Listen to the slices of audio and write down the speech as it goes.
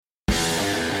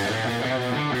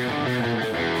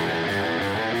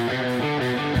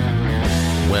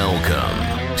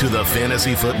to the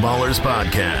Fantasy Footballers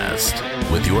Podcast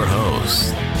with your hosts,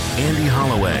 Andy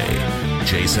Holloway,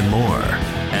 Jason Moore,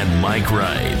 and Mike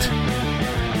Wright.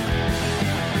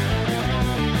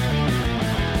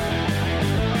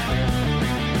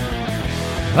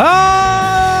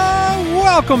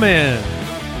 Welcome in.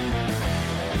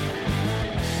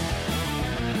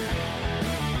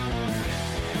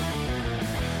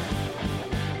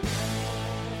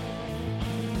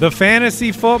 The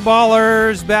Fantasy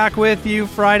Footballers back with you.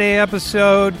 Friday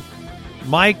episode.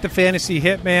 Mike, the Fantasy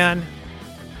Hitman,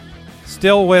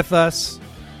 still with us.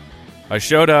 I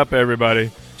showed up,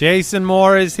 everybody. Jason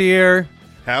Moore is here.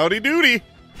 Howdy doody.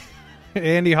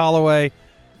 Andy Holloway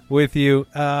with you.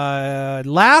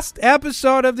 Last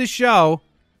episode of the show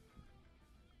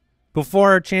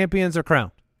before our champions are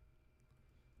crowned.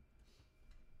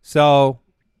 So,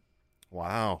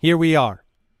 wow. Here we are.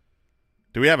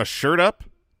 Do we have a shirt up?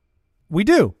 We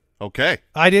do. Okay.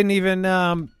 I didn't even,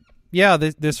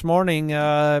 this morning,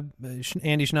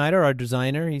 Andy Schneider, our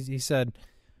designer, he said,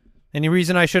 any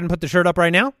reason I shouldn't put the shirt up right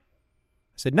now? I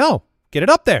said, no, get it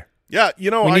up there. Yeah,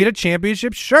 we need a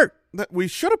championship shirt. We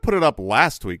should have put it up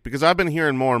last week because I've been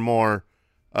hearing more and more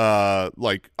I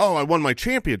won my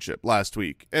championship last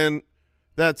week. And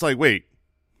that's like, wait,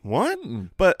 what?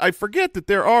 But I forget that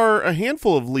there are a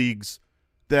handful of leagues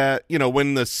that,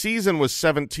 when the season was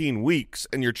 17 weeks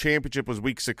and your championship was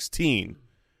week 16,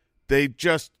 they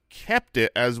just kept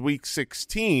it as week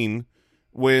 16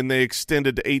 when they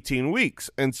extended to 18 weeks.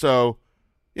 And so,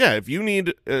 yeah, if you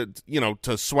need,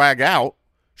 to swag out,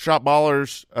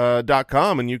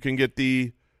 shopballers.com and you can get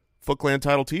the Foot Clan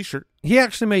title t-shirt. He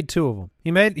actually made two of them.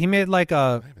 He made like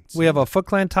we have a Foot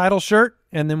Clan title shirt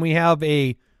and then we have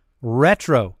a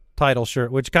retro title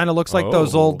shirt, which kind of looks like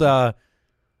those old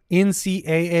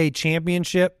NCAA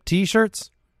championship t-shirts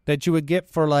that you would get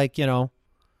for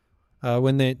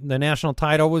when the national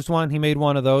title was won. He made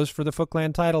one of those for the Foot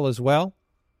Clan title as well.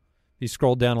 You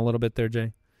scrolled down a little bit there,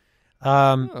 Jay.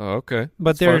 Okay.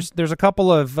 But there's a couple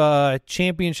of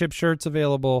championship shirts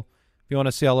available if you want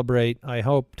to celebrate. I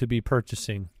hope to be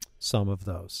purchasing some of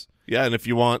those. Yeah, and if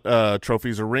you want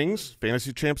trophies or rings,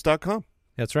 fantasychamps.com.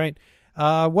 That's right.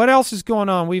 What else is going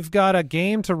on? We've got a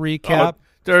game to recap.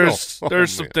 There's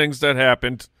some things that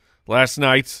happened last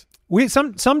night. We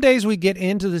some days we get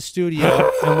into the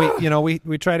studio and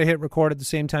we try to hit record at the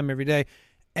same time every day,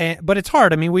 but it's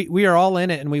hard. I mean, we are all in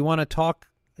it and we want to talk.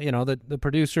 The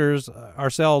producers,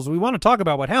 ourselves, we want to talk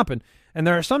about what happened. And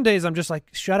there are some days I'm just like,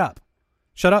 shut up,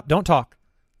 don't talk.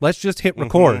 Let's just hit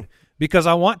record because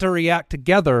I want to react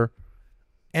together.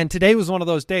 And today was one of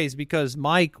those days because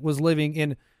Mike was living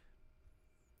in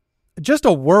just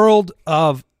a world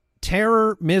of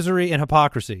terror, misery, and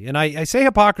hypocrisy. And I say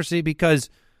hypocrisy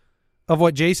because of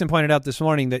what Jason pointed out this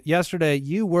morning, that yesterday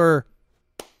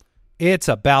it's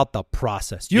about the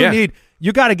process. You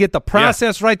got to get the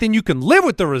process right, then you can live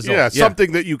with the result. Yeah,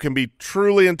 something that you can be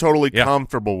truly and totally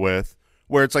comfortable with,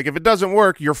 where it's like if it doesn't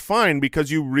work, you're fine because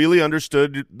you really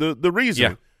understood the reason.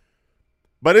 Yeah.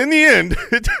 But in the end,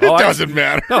 it doesn't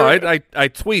matter. No, I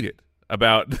tweeted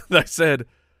about I said,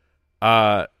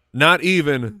 not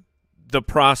even the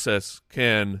process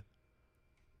can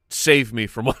save me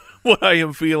from what I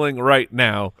am feeling right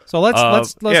now. So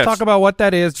let's talk about what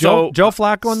that is. Joe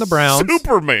Flacco and the Browns.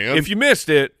 Superman. If you missed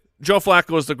it, Joe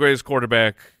Flacco is the greatest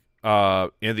quarterback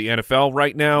in the NFL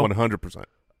right now. 100%.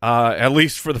 At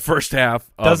least for the first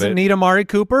half of Doesn't need Amari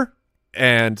Cooper.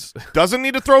 And doesn't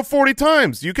need to throw 40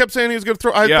 times. You kept saying he was going to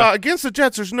throw. I thought against the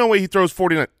Jets, there's no way he throws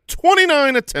 49.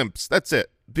 29 attempts. That's it.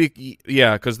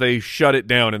 Because they shut it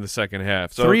down in the second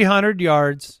half. So 300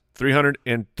 yards.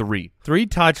 303. 3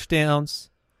 touchdowns.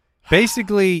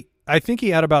 Basically, I think he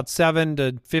had about 7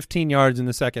 to 15 yards in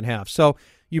the second half. So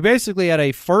you basically had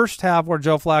a first half where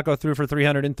Joe Flacco threw for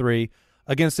 303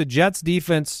 against the Jets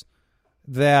defense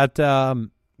that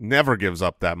never gives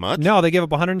up that much. No, they gave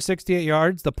up 168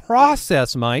 yards. The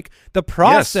process, Mike,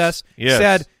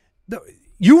 said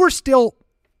you were still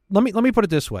let me put it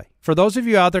this way. For those of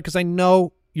you out there, because I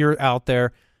know you're out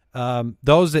there,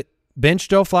 those that benched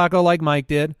Joe Flacco like Mike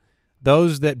did,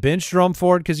 those that benched Jerome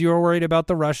Ford because you were worried about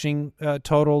the rushing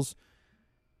totals,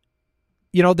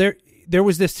 there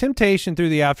was this temptation through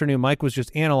the afternoon. Mike was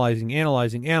just analyzing.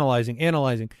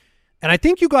 And I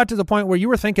think you got to the point where you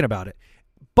were thinking about it.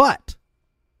 But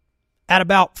at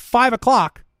about 5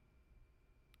 o'clock,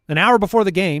 an hour before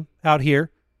the game out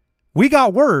here, we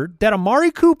got word that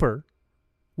Amari Cooper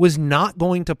was not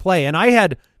going to play. And I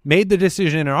had made the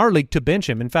decision in our league to bench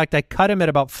him. In fact, I cut him at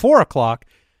about 4 o'clock.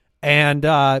 And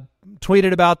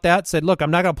tweeted about that, said, look,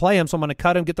 I'm not going to play him, so I'm going to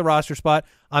cut him, get the roster spot.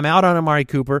 I'm out on Amari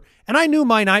Cooper. And I knew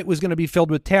my night was going to be filled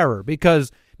with terror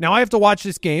because now I have to watch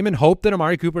this game and hope that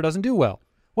Amari Cooper doesn't do well.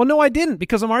 Well, no, I didn't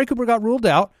because Amari Cooper got ruled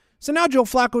out. So now Joe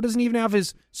Flacco doesn't even have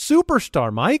his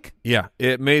superstar, Mike. Yeah,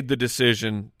 it made the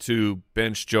decision to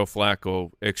bench Joe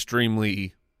Flacco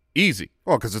extremely easy.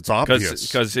 Well, because it's obvious.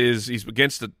 Because he's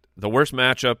against the worst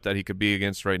matchup that he could be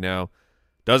against right now.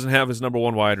 Doesn't have his number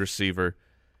one wide receiver.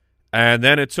 And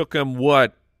then it took him,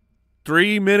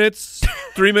 3 minutes?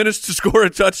 3 minutes to score a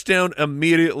touchdown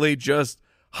immediately, just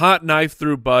hot knife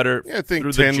through butter. Yeah, I think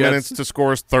through 10 minutes to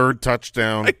score his third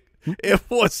touchdown. It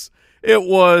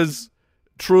was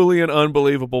truly an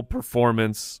unbelievable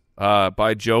performance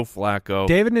by Joe Flacco.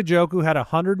 David Njoku had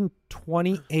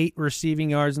 128 receiving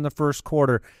yards in the first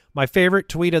quarter. My favorite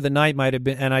tweet of the night might have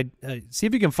been, and I see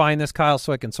if you can find this, Kyle,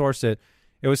 so I can source it.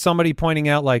 It was somebody pointing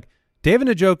out, like, David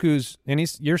Njoku's, and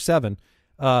he's year 7,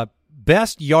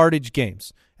 best yardage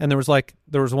games. And there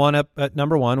was one up at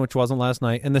number 1, which wasn't last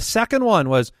night. And the second one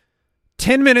was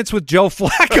 10 minutes with Joe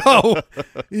Flacco.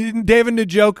 David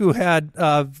Njoku had,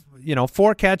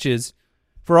 4 catches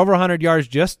for over 100 yards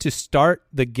just to start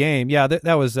the game. Yeah,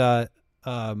 that was it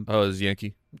was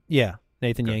Yankee. Yeah,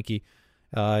 Nathan Yankee.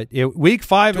 Week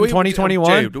 5 in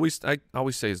 2021. Jay, I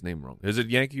always say his name wrong. Is it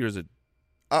Yankee or is it?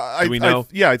 Do we know?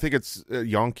 I think it's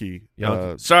Yankee.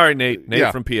 Sorry, Nate.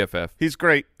 Nate from PFF. He's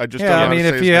great. I just I mean,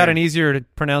 if you had an easier to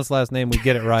pronounce last name, we'd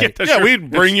get it right.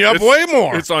 We'd bring you up way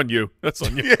more. It's on you. That's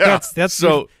on you. Yeah. That's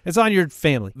so. It's on your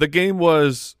family. The game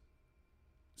was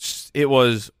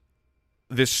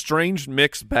this strange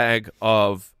mixed bag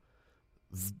of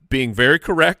being very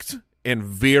correct and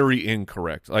very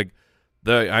incorrect. Like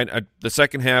the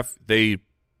second half, they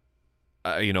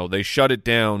shut it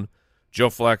down. Joe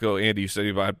Flacco, Andy, you said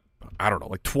about, I don't know,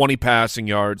 like 20 passing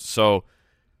yards. So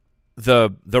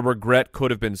the regret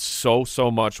could have been so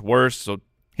much worse. So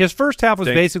his first half was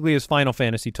basically his Final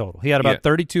Fantasy total. He had about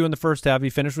 32 in the first half. He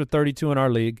finished with 32 in our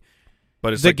league.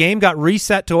 But the game got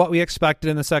reset to what we expected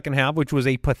in the second half, which was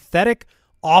a pathetic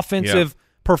offensive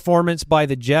performance by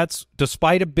the Jets,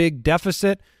 despite a big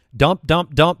deficit.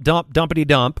 Dumpity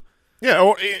dump.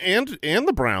 Yeah, and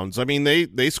the Browns. I mean,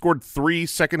 they scored 3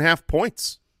 second half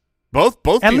points. Both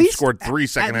teams scored 3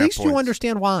 second half points. At least you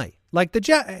understand why. Like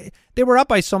they were up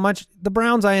by so much. The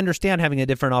Browns, I understand having a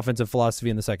different offensive philosophy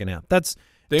in the second half.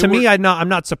 I'm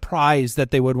not surprised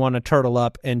that they would want to turtle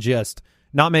up and just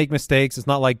not make mistakes. It's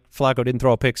not like Flacco didn't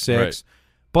throw a pick 6, right.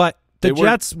 But the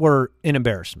Jets were an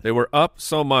embarrassment. They were up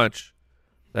so much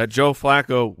that Joe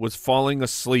Flacco was falling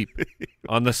asleep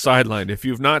on the sideline. If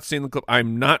you've not seen the clip,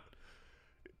 I'm not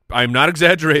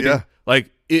exaggerating. Yeah.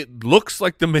 Like, it looks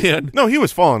like the man. No, he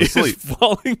was falling asleep. Is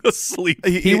falling asleep.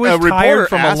 He was tired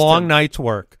from a long night's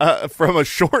work. From a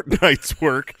short night's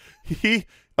work.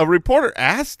 A reporter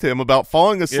asked him about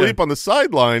falling asleep on the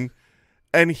sideline,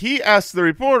 and he asked the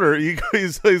reporter.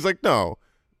 He's like, no.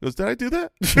 He goes, did I do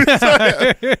that?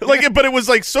 But it was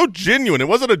like so genuine. It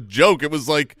wasn't a joke. It was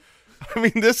like, I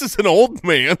mean, this is an old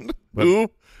man who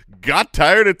got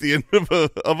tired at the end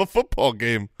of a football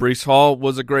game. Breece Hall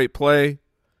was a great play.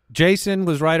 Jason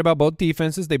was right about both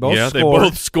defenses. They both scored. They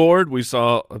both scored. We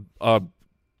saw a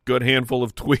good handful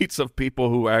of tweets of people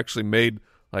who actually made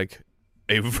like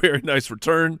a very nice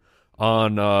return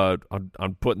on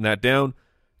putting that down.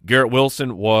 Garrett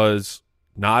Wilson was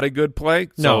not a good play.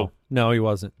 No, he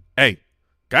wasn't. Hey,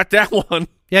 got that one.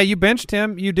 Yeah, you benched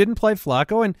him. You didn't play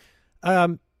Flacco,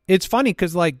 and it's funny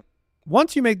because like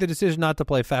once you make the decision not to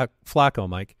play Flacco,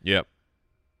 Mike. Yep.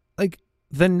 Like.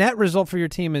 The net result for your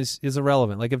team is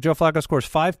irrelevant. Like if Joe Flacco scores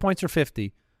 5 points or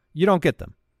 50, you don't get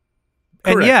them.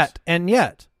 Correct. And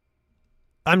yet,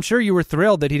 I'm sure you were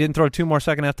thrilled that he didn't throw 2 more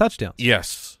second half touchdowns.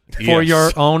 Yes. For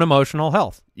your own emotional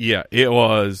health. Yeah, it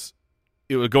was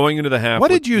going into the half.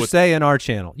 What did you say in our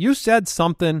channel? You said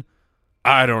something.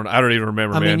 I don't even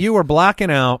remember. I mean, you were blacking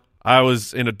out. I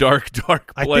was in a dark place.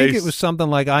 I think it was something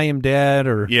like "I am dead"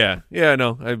 or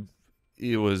no.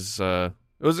 It was a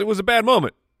bad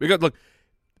moment because look.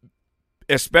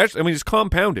 Especially, I mean, it's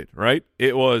compounded, right?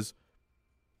 It was.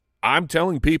 I'm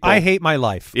telling people, I hate my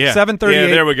life. Yeah, 7:38. Yeah,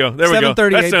 there we go.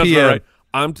 7:38 That sounds p.m. right.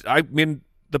 I mean,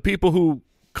 the people who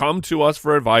come to us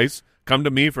for advice, come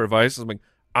to me for advice. I'm like,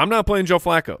 I'm not playing Joe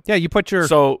Flacco. Yeah, you put your.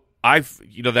 So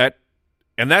that,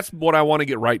 and that's what I want to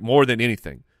get right more than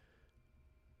anything.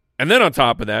 And then on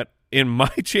top of that, in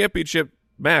my championship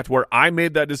match where I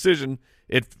made that decision,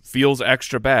 it feels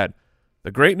extra bad.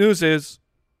 The great news is.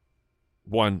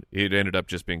 One, it ended up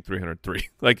just being 303.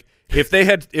 Like if they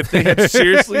had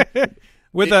seriously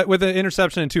with an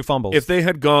interception and 2 fumbles. If they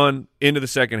had gone into the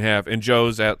second half and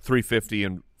Joe's at 350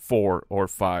 and 4 or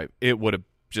 5, it would have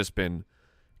just been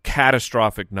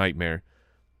catastrophic nightmare.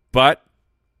 But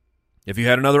if you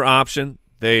had another option,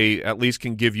 they at least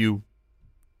can give you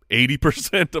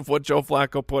 80% of what Joe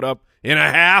Flacco put up in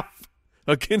a half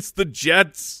against the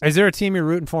Jets. Is there a team you're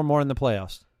rooting for more in the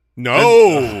playoffs?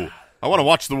 No. I want to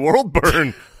watch the world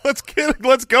burn.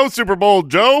 Let's go Super Bowl,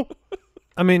 Joe.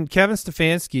 I mean, Kevin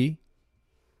Stefanski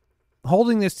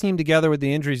holding this team together with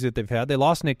the injuries that they've had. They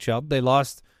lost Nick Chubb. They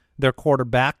lost their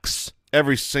quarterbacks.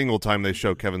 Every single time they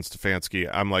show Kevin Stefanski,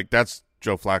 I'm like, that's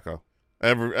Joe Flacco.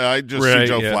 I just see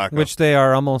Joe Flacco. Which they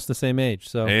are almost the same age.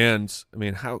 So, and, I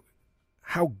mean, how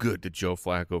good did Joe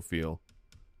Flacco feel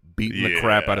beating the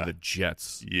crap out of the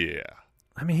Jets? Yeah.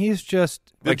 I mean, he's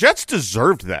just... The Jets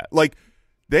deserved that. Like,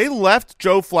 they left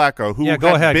Joe Flacco, who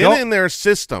had been in their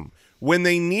system, when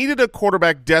they needed a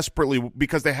quarterback desperately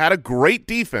because they had a great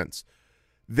defense.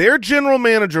 Their general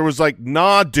manager was like,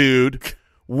 nah, dude,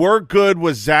 we're good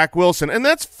with Zach Wilson. And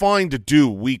that's fine to do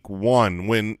week one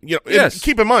when,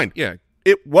 keep in mind,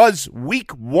 it was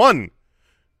week one.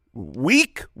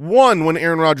 Week one when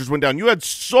Aaron Rodgers went down. You had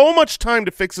so much time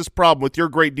to fix this problem with your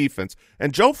great defense.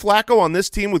 And Joe Flacco on this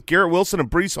team with Garrett Wilson and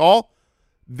Breece Hall,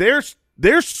 they're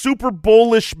Super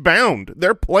Bowl-ish bound.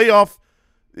 They're playoff.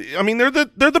 I mean, they're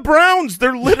the Browns.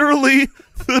 They're literally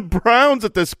the Browns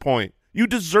at this point. You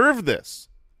deserve this.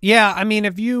 Yeah, I mean,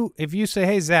 if you say,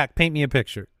 hey, Zach, paint me a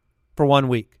picture for 1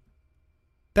 week,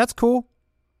 that's cool.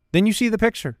 Then you see the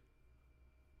picture.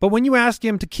 But when you ask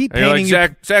him to keep painting,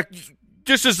 Zach,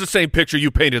 this is the same picture you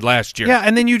painted last year. Yeah,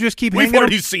 and then you just keep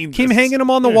hanging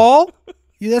him on the wall.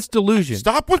 Yeah, that's delusion.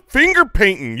 Stop with finger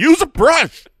painting. Use a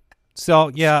brush.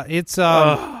 So yeah, it's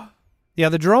the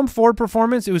Jerome Ford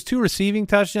performance. It was 2 receiving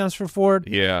touchdowns for Ford.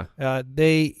 Yeah,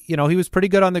 he was pretty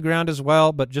good on the ground as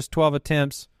well, but just 12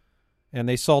 attempts, and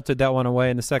they salted that one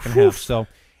away in the second half. So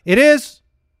it is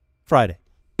Friday.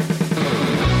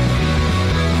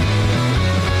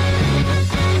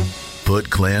 Foot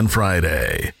Clan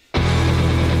Friday.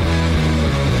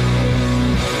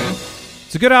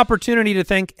 It's a good opportunity to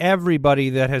thank everybody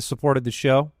that has supported the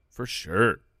show. For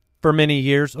sure. For many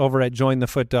years over at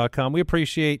jointhefoot.com. We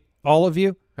appreciate all of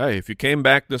you. Hey, if you came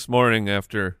back this morning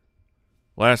after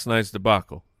last night's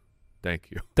debacle, thank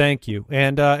you. Thank you.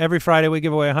 And every Friday we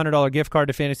give away a $100 gift card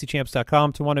to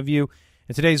fantasychamps.com to one of you.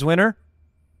 And today's winner,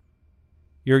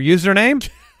 your username,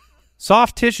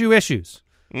 Soft Tissue Issues,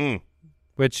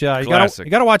 which you got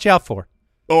to watch out for.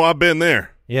 Oh, I've been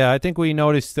there. Yeah, I think we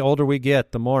noticed the older we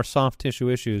get, the more soft tissue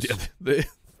issues. Yeah,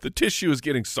 the tissue is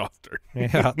getting softer.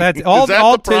 Yeah, that's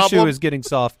all tissue is getting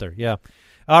softer. Yeah.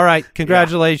 All right,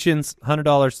 congratulations.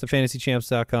 $100 to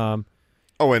fantasychamps.com.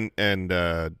 Oh,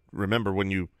 and remember,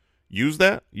 when you use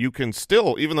that, you can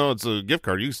still, even though it's a gift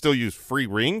card, you can still use free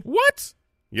ring. What?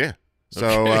 Yeah.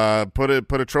 So put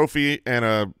a trophy and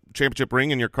a championship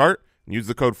ring in your cart, and use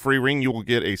the code FREERING. You will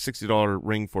get a $60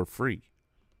 ring for free.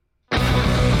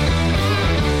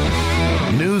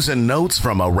 News and notes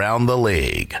from around the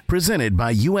league. Presented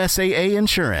by USAA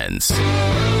Insurance.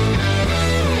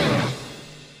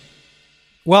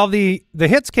 Well, the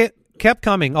hits kept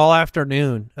coming all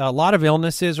afternoon. A lot of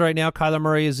illnesses right now. Kyler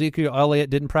Murray, Ezekiel Elliott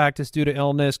didn't practice due to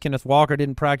illness. Kenneth Walker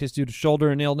didn't practice due to shoulder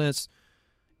and illness.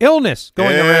 Illness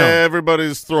going around.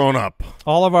 Everybody's thrown up.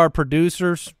 All of our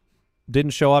producers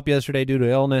didn't show up yesterday due to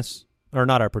illness. Or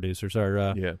not our producers,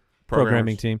 our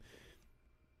programming team.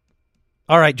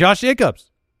 All right, Josh Jacobs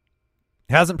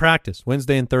hasn't practiced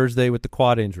Wednesday and Thursday with the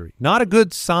quad injury. Not a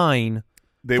good sign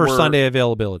for Sunday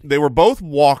availability. They were both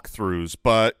walkthroughs,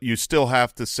 but you still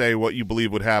have to say what you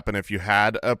believe would happen if you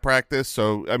had a practice.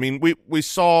 So, I mean, we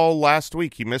saw last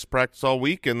week he missed practice all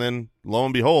week, and then lo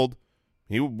and behold,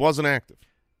 he wasn't active.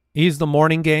 He's the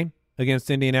morning game against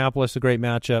Indianapolis, a great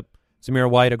matchup. Zamir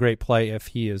White, a great play if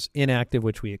he is inactive,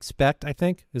 which we expect, I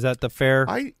think. Is that the fair?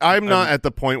 I'm not at the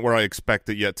point where I expect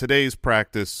it yet. Today's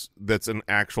practice, that's an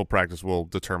actual practice, will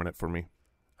determine it for me.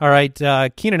 All right.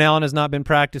 Keenan Allen has not been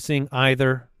practicing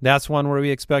either. That's one where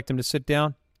we expect him to sit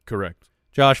down. Correct.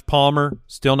 Josh Palmer,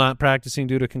 still not practicing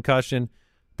due to concussion.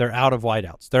 They're out of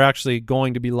wideouts. They're actually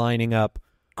going to be lining up.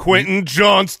 Quentin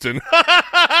Johnston.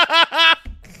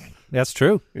 That's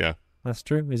true. Yeah. That's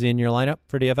true. Is he in your lineup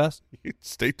for DFS?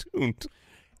 Stay tuned.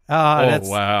 That's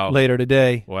wow. Later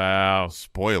today. Wow.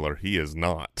 Spoiler, he is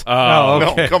not. Oh,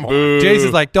 okay. No, come on. Jace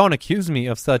is like, don't accuse me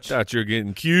of such. Thought you're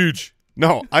getting huge.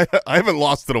 No, I haven't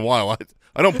lost in a while.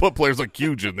 I don't put players like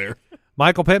huge in there.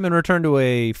 Michael Pittman returned to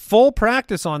a full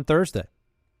practice on Thursday.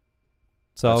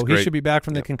 So he should be back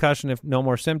from the concussion if no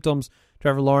more symptoms.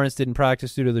 Trevor Lawrence didn't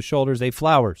practice due to the shoulders. Zay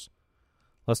Flowers.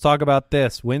 Let's talk about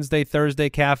this. Wednesday, Thursday,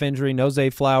 calf injury, no Zay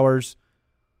Flowers.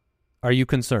 Are you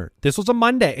concerned? This was a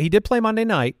Monday. He did play Monday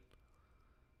night.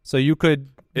 So you could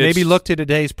maybe look to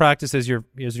today's practice as your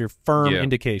firm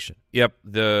indication. Yep,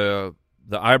 the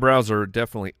eyebrows are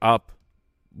definitely up.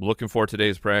 Looking for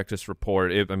today's practice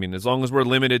report. As long as we're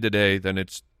limited today, then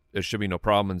it should be no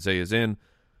problem, and Zay is in.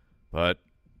 But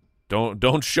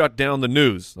don't shut down the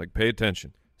news. Like, pay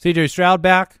attention. C.J. Stroud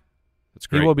back. That's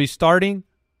great. He will be starting.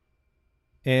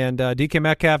 And DK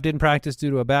Metcalf didn't practice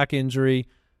due to a back injury.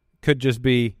 Could just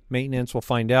be maintenance. We'll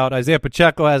find out. Isaiah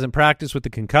Pacheco hasn't practiced with the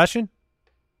concussion,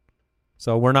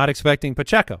 so we're not expecting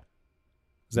Pacheco.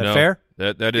 Is that fair?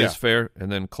 That is fair.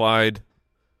 And then Clyde,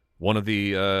 one of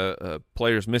the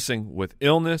players missing with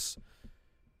illness.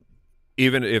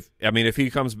 Even if he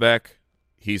comes back,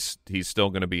 he's still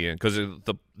going to be in because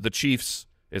the Chiefs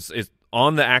is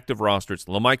on the active roster. It's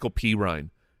LaMichael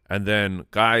Pirine, and then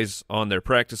guys on their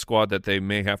practice squad that they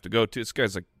may have to go to. It's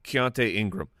guys like Keontae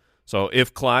Ingram. So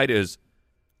if Clyde is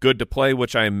good to play,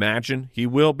 which I imagine he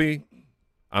will be,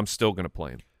 I'm still going to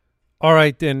play him. All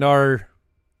right, and our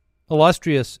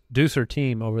illustrious Deucer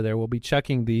team over there will be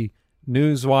checking the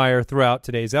news wire throughout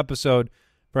today's episode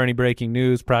for any breaking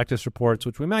news, practice reports,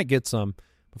 which we might get some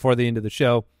before the end of the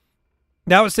show.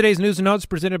 That was today's news and notes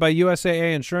presented by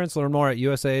USAA Insurance. Learn more at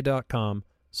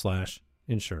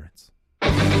usaa.com/insurance.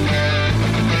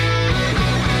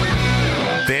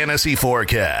 Fantasy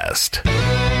Forecast.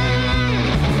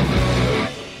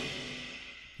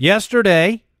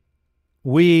 Yesterday,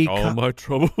 we all my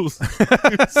troubles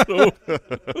so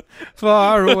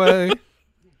far away.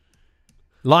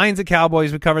 Lions and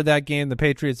Cowboys, we covered that game. The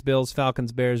Patriots, Bills,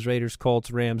 Falcons, Bears, Raiders, Colts,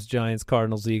 Rams, Giants,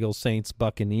 Cardinals, Eagles, Saints,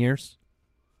 Buccaneers.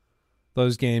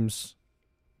 Those games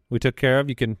we took care of.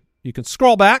 You can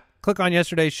scroll back, click on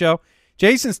yesterday's show.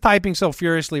 Jason's typing so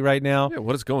furiously right now. Yeah,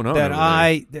 what is going on?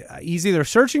 That he's either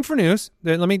searching for news.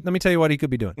 Let me tell you what he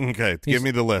could be doing. Okay, give me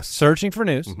the list. Searching for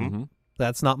news. Mm-hmm.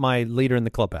 That's not my leader in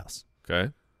the clubhouse.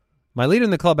 Okay. My leader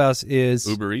in the clubhouse is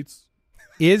Uber Eats.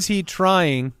 Is he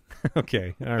trying?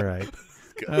 Okay. All right.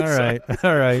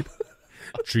 All right.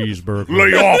 Cheeseburger.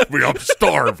 Lay off me. I'm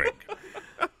starving.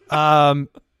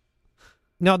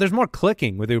 No, there's more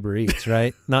clicking with Uber Eats,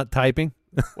 right? Not typing.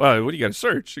 Well, what do you got to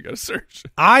search? You got to search.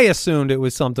 I assumed it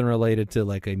was something related to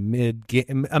like a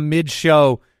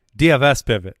mid-show DFS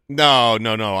pivot. No.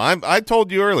 I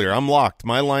told you earlier. I'm locked.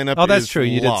 My lineup. Oh, that's is true.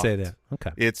 You locked. did say that.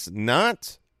 Okay. It's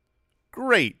not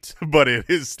great, but it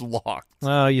is locked.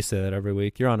 Oh, you say that every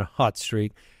week. You're on a hot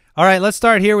streak. All right, let's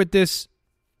start here with this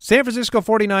San Francisco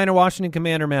 49er Washington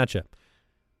Commander matchup.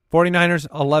 49ers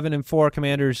 11-4,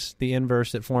 Commanders the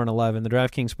inverse at 4-11. The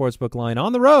DraftKings Sportsbook line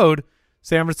on the road,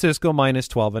 San Francisco minus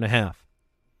 12.5.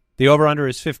 The over-under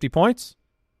is 50 points.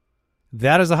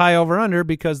 That is a high over-under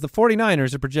because the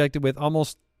 49ers are projected with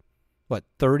almost,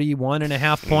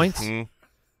 31.5 points?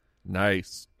 Mm-hmm.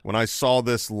 Nice. When I saw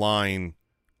this line,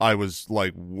 I was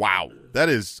like, wow, that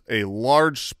is a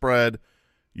large spread.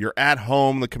 You're at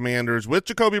home, the Commanders, with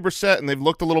Jacoby Brissett, and they've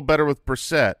looked a little better with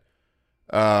Brissett.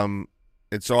 And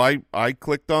so I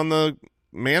clicked on the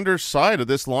Commanders side of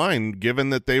this line, given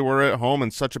that they were at home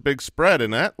in such a big spread,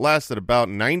 and that lasted about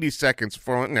 90 seconds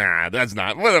for that's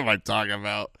not. What am I talking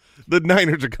about? The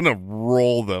Niners are going to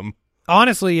roll them.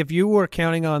 Honestly, if you were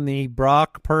counting on the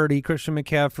Brock Purdy, Christian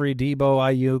McCaffrey, Debo,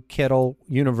 Ayuk, Kittle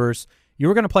universe, you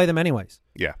were going to play them anyways.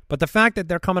 Yeah. But the fact that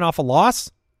they're coming off a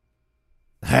loss,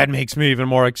 that makes me even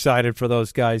more excited for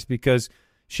those guys because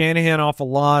Shanahan off a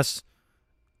loss,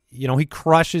 he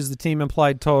crushes the team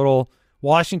implied total.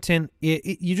 Washington,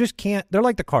 you just can't. They're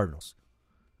like the Cardinals.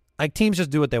 Like teams just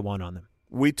do what they want on them.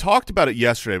 We talked about it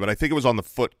yesterday, but I think it was on the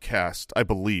Footcast, I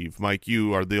believe. Mike,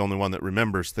 you are the only one that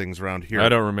remembers things around here. I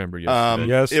don't remember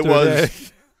yesterday.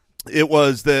 It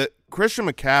was that Christian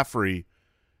McCaffrey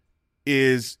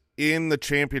is in the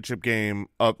championship game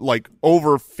of like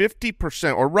over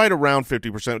 50% or right around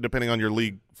 50%, depending on your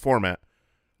league format,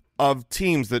 of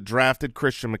teams that drafted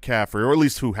Christian McCaffrey, or at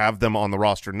least who have them on the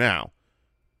roster now,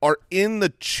 are in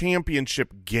the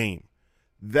championship game.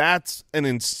 That's an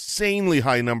insanely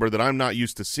high number that I'm not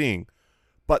used to seeing.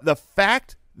 But the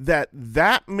fact that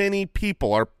many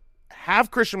people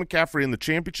have Christian McCaffrey in the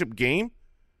championship game,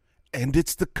 and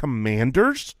it's the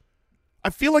Commanders, I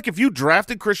feel like if you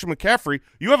drafted Christian McCaffrey,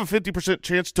 you have a 50%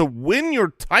 chance to win your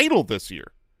title this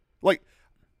year. Like,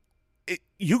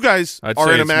 you guys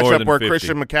are in a matchup where 50.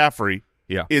 Christian McCaffrey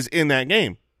is in that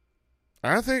game.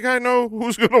 I think I know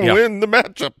who's going to win the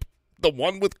matchup. The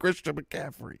one with Christian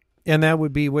McCaffrey. And that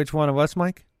would be which one of us,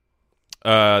 Mike?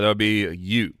 That would be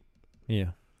you.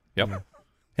 Yeah. Yep. Yeah.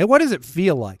 Hey, what does it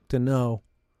feel like to know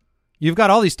you've got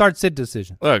all these start-sit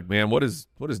decisions? Look, man, what is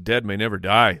dead may never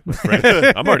die, my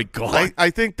friend. I'm already gone.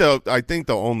 I think the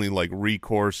only like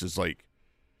recourse is like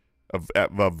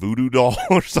a voodoo doll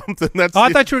or something. That's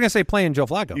I thought you were going to say playing Joe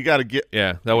Flacco. you got to get.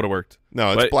 Yeah, that would have worked.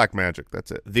 No, it's But black magic.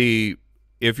 That's it.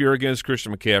 If you're against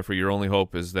Christian McCaffrey, your only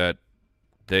hope is that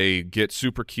they get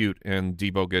super cute and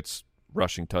Debo gets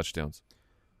rushing touchdowns.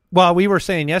 Well, we were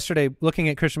saying yesterday, looking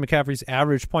at Christian McCaffrey's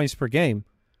average points per game,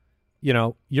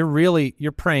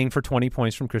 you're praying for 20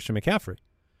 points from Christian McCaffrey.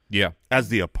 Yeah. As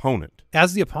the opponent.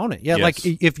 As the opponent. Yeah, Yes.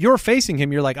 like if you're facing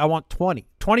him, you're like, I want 20.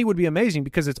 20 would be amazing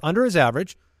because it's under his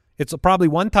average. It's probably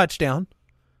one touchdown.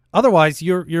 Otherwise,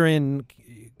 you're in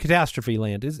catastrophe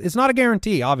land. It's not a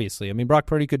guarantee, obviously. I mean, Brock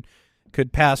Purdy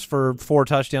could pass for 4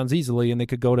 touchdowns easily, and they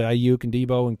could go to Ayuk and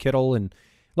Debo and Kittle. And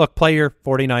look, play your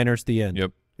 49ers, the end.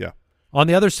 Yep. Yeah. On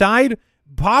the other side,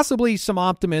 possibly some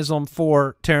optimism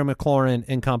for Terry McLaurin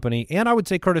and company. And I would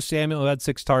say Curtis Samuel, who had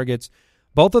 6 targets.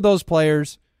 Both of those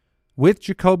players, with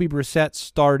Jacoby Brissett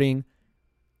starting,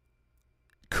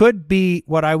 could be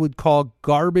what I would call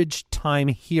garbage time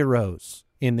heroes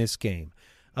in this game.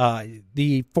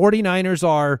 The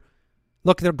 49ers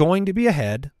they're going to be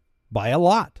ahead by a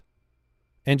lot.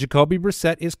 And Jacoby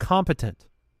Brissett is competent,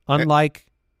 unlike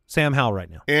Sam Howell right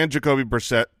now. And Jacoby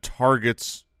Brissett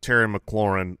targets Terry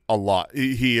McLaurin a lot.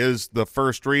 He is the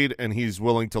first read, and he's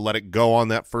willing to let it go on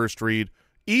that first read,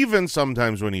 even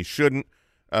sometimes when he shouldn't.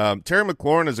 Terry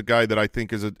McLaurin is a guy that I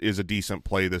think is a decent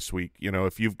play this week.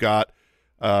 If you've got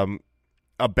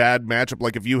a bad matchup,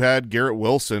 like if you had Garrett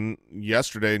Wilson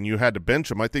yesterday and you had to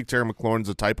bench him, I think Terry McLaurin's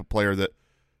the type of player that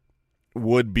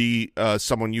would be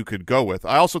someone you could go with.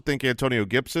 I also think Antonio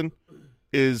Gibson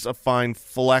is a fine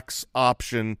flex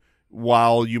option.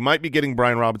 While you might be getting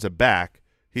Brian Robinson back,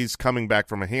 he's coming back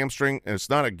from a hamstring, and it's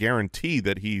not a guarantee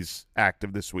that he's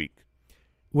active this week.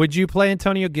 Would you play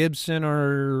Antonio Gibson,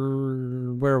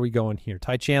 or where are we going here?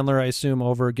 Ty Chandler, I assume,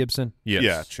 over Gibson? Yes.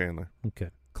 Yeah, Chandler. Okay.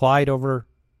 Clyde over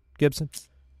Gibson?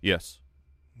 Yes.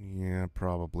 Yeah,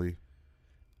 probably.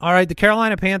 All right, the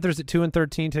Carolina Panthers at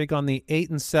 2-13 take on the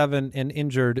 8-7 and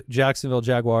injured Jacksonville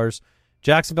Jaguars.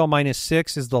 Jacksonville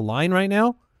 -6 is the line right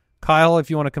now. Kyle, if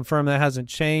you want to confirm that hasn't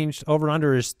changed.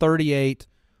 Over-under is 38.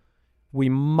 We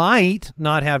might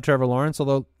not have Trevor Lawrence,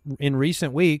 although in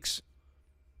recent weeks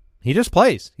he just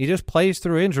plays. He just plays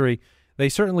through injury. They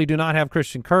certainly do not have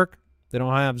Christian Kirk. They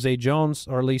don't have Zay Jones,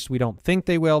 or at least we don't think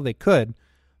they will. They could,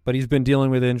 but he's been dealing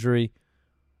with injury.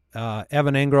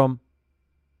 Evan Engram,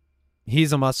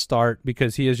 he's a must start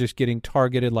because he is just getting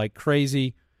targeted like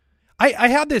crazy. I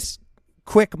had this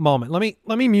quick moment.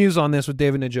 Let me muse on this with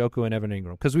David Njoku and Evan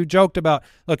Engram, because we've joked about,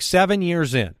 look, 7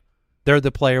 years in, they're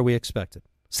the player we expected.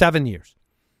 7 years.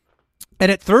 And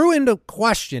it threw into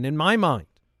question in my mind,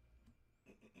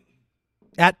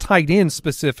 at tight end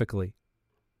specifically,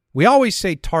 we always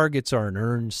say targets are an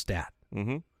earned stat.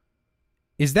 Mm-hmm.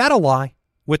 Is that a lie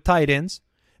with tight ends?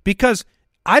 Because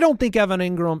I don't think Evan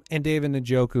Engram and David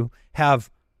Njoku have,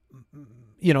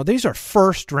 these are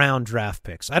first-round draft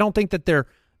picks. I don't think that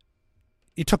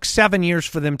it took 7 years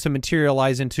for them to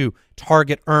materialize into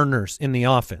target earners in the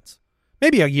offense.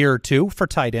 Maybe a year or two for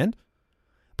tight end.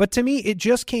 But to me, it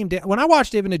just came down. When I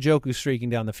watched David Njoku streaking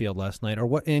down the field last night, or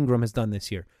what Engram has done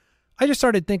this year, I just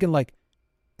started thinking, like,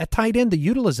 at tight end, the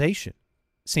utilization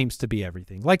seems to be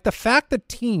everything. Like, the fact that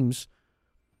teams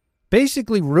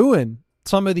basically ruin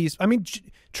some of these. I mean,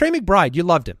 Trey McBride, you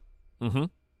loved him.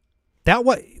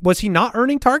 Mm-hmm. Was he not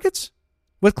earning targets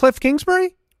with Cliff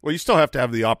Kingsbury? Well, you still have to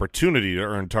have the opportunity to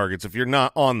earn targets if you're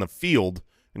not on the field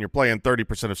and you're playing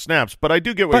 30% of snaps. But I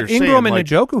do get what you're saying. But Engram and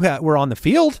Njoku were on the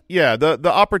field. Yeah,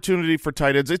 the opportunity for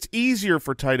tight ends. It's easier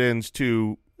for tight ends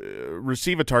to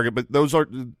receive a target, but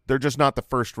they're just not the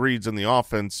first reads in the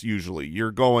offense usually.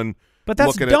 You're going. But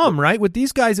that's dumb, right? With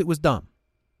these guys, it was dumb.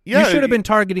 Yeah, you should have been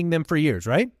targeting them for years,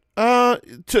 right?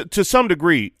 To some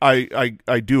degree,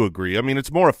 I do agree. I mean,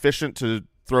 it's more efficient to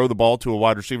throw the ball to a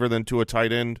wide receiver than to a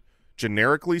tight end,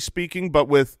 generically speaking. But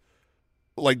with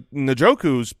like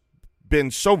Njoku's been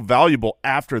so valuable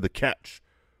after the catch,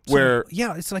 where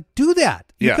it's like, do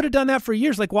that. You could have done that for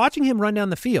years. Like watching him run down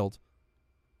the field.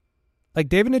 Like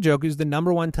David Njoku is the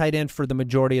number 1 tight end for the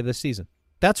majority of the season.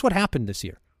 That's what happened this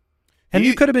year. And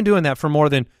you could have been doing that for more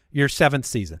than your 7th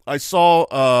season. I saw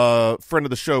a friend of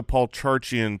the show, Paul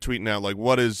Charchian, tweeting out, like,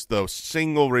 what is the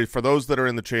single – for those that are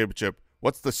in the championship,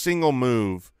 what's the single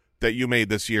move that you made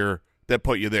this year that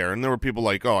put you there? And there were people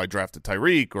like, I drafted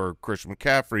Tyreek or Christian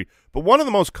McCaffrey. But one of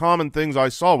the most common things I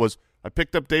saw was I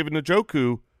picked up David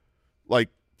Njoku like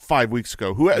 5 weeks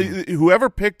ago. Whoever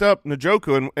picked up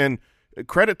Njoku, and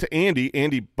credit to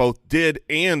Andy both did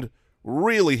and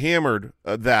really hammered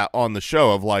that on the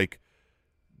show of like,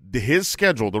 his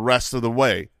schedule the rest of the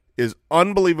way is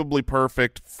unbelievably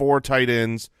perfect for tight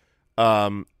ends.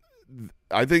 I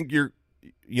think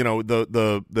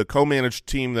the co-managed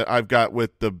team that I've got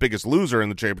with the biggest loser in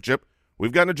the championship,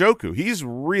 we've got Njoku. He's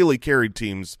really carried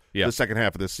teams the second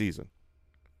half of this season.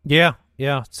 Yeah.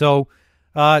 So,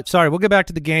 sorry, we'll get back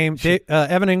to the game.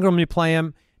 Evan Ingram, you play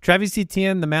him. Travis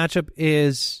Etienne, the matchup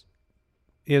is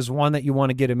one that you want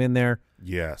to get him in there.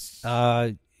 Yes.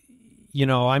 I'm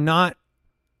not.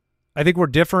 I think we're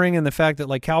differing in the fact that,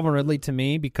 like, Calvin Ridley, to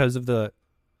me, because of the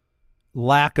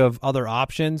lack of other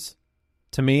options,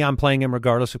 to me, I'm playing him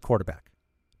regardless of quarterback.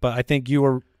 But I think you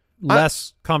were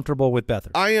less comfortable with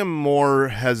Beathard. I am more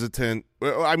hesitant.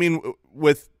 I mean,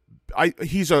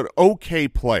 he's an okay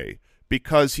play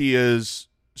because he is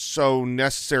so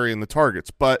necessary in the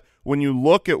targets. But when you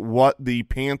look at what the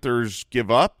Panthers give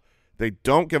up, they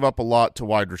don't give up a lot to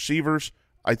wide receivers.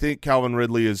 I think Calvin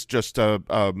Ridley is just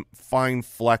a fine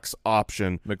flex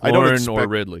option. McLaurin or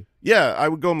Ridley? Yeah, I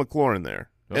would go McLaurin there.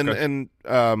 Okay.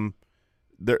 And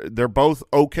they're both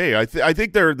okay. I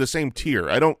think they're the same tier.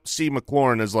 I don't see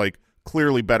McLaurin as like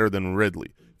clearly better than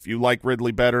Ridley. If you like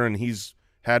Ridley better and he's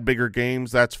had bigger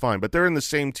games, that's fine. But they're in the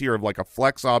same tier of like a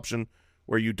flex option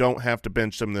where you don't have to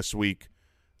bench them this week.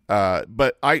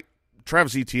 But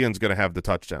Travis Etienne's going to have the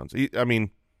touchdowns.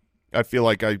 I feel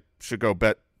like I should go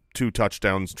bet 2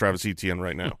 touchdowns Travis Etienne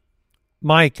right now.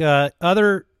 Mike,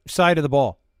 other side of the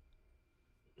ball.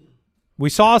 We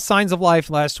saw signs of life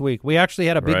last week. We actually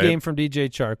had a big game from DJ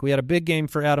Chark. We had a big game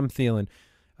for Adam Thielen.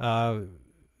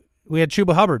 We had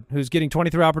Chuba Hubbard, who's getting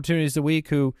 23 opportunities a week,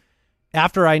 who,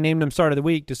 after I named him start of the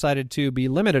week, decided to be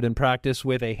limited in practice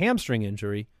with a hamstring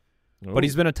injury. Oh. But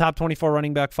he's been a top 24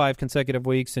 running back 5 consecutive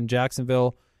weeks in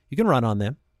Jacksonville. You can run on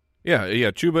them. Yeah.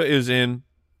 Chuba is in,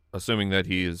 assuming that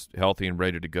he is healthy and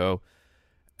ready to go.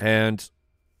 And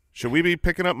should we be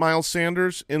picking up Miles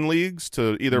Sanders in leagues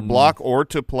to either block or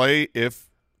to play if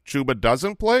Chuba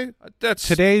doesn't play?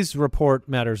 Today's report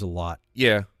matters a lot.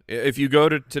 Yeah. If you go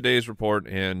to today's report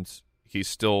and he's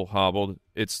still hobbled,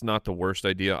 it's not the worst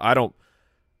idea.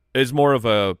 It's more of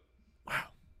a – I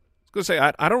was going to say,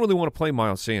 I don't really want to play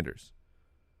Miles Sanders.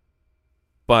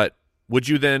 But would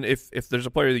you then, if there's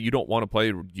a player that you don't want to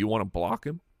play, do you want to block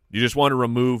him? You just want to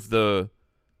remove the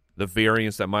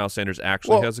variance that Miles Sanders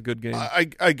actually has a good game?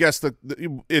 I guess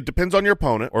it depends on your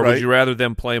opponent, or right? would you rather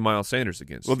them play Miles Sanders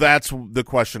against Well, that's the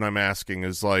question I'm asking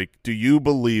is, like, do you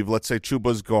believe, let's say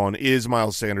Chuba's gone, is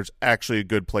Miles Sanders actually a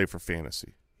good play for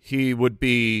fantasy? He would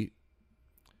be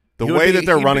 – The way that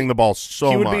they're running the ball so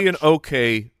much. He would be an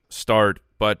okay start,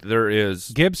 but there is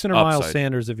Gibson or upside. Miles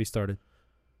Sanders if he started?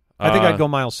 I think I'd go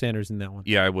Miles Sanders in that one.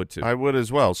 Yeah, I would too. I would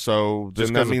as well. So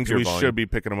then that means we should be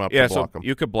picking him up to block him.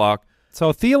 You could block.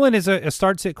 So Thielen is a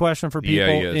start-sit question for people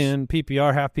he is. in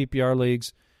PPR, half PPR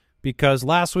leagues, because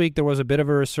last week there was a bit of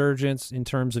a resurgence in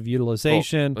terms of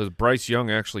utilization. Bryce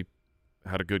Young actually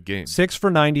had a good game. 6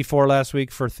 for 94 last week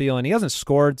for Thielen. He hasn't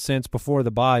scored since before the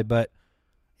bye, but,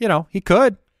 he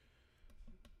could.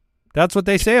 That's what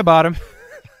they say about him.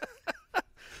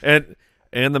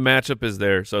 And the matchup is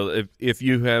there. So if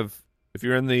you're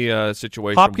in the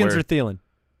situation Hopkins where, or Thielen?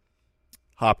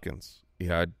 Hopkins.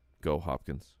 Yeah, I'd go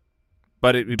Hopkins.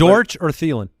 But Dortch or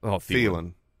Thielen? Oh,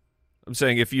 Thielen. I'm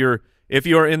saying if you're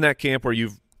in that camp where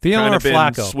you've Thielen kind or of been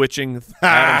Flacco? switching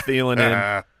Adam Thielen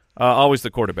in, always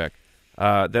the quarterback.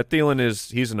 That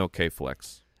Thielen he's an okay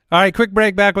flex. All right, quick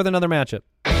break, back with another matchup.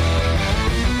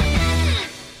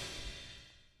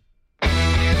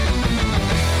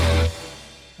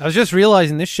 I was just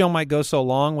realizing this show might go so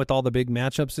long with all the big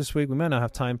matchups this week, we might not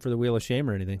have time for the Wheel of Shame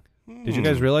or anything. Did you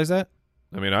guys realize that?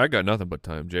 I mean, I got nothing but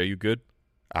time. Jay, you good?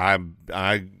 I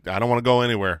don't want to go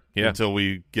anywhere until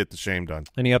we get the shame done.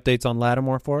 Any updates on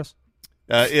Lattimore for us?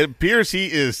 It appears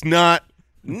he is not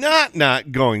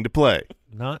going to play.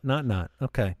 Not.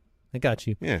 Okay, I got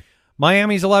you. Yeah.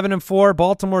 Miami's 11-4.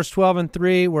 Baltimore's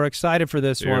 12-3. We're excited for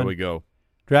this one. Here we go.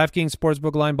 DraftKings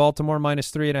Sportsbook line: Baltimore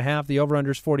 -3.5. The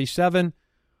over/under is 47.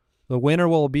 The winner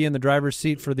will be in the driver's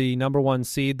seat for the number 1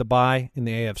 seed, the bye in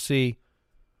the AFC.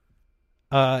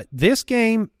 This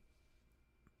game,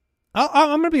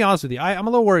 I'm going to be honest with you. I'm a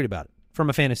little worried about it from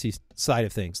a fantasy side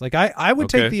of things. Like I would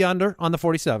take the under on the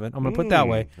 47. I'm going to put it that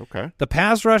way. Okay. The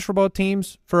pass rush for both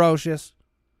teams, ferocious.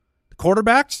 The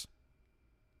quarterbacks,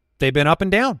 they've been up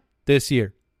and down this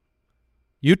year.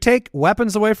 You take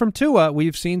weapons away from Tua,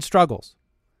 we've seen struggles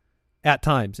at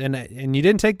times. And you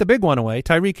didn't take the big one away.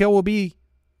 Tyreek Hill will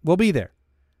be there.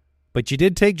 But you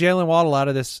did take Jalen Waddle out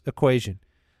of this equation.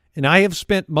 And I have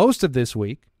spent most of this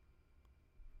week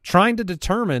trying to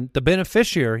determine the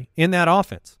beneficiary in that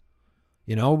offense.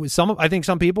 I think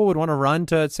some people would want to run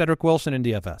to Cedric Wilson in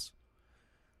DFS.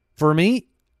 For me,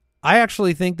 I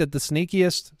actually think that the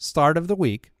sneakiest start of the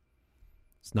week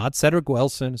It's not Cedric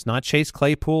Wilson. It's not Chase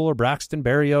Claypool or Braxton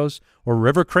Berrios or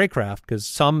River Craycraft, because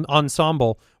some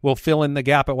ensemble will fill in the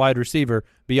gap at wide receiver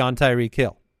beyond Tyreek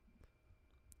Hill.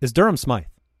 It's Durham Smythe.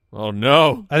 Oh,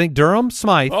 no. I think Durham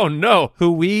Smythe, Oh, no.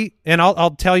 and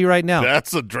I'll tell you right now.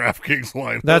 That's a DraftKings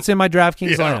lineup. That's in my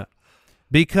DraftKings Yeah. lineup.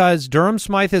 Because Durham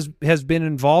Smythe has been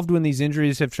involved when these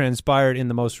injuries have transpired in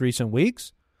the most recent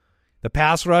weeks. The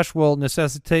pass rush will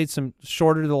necessitate some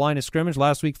shorter to the line of scrimmage.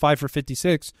 Last week, 5 for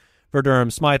 56 for Durham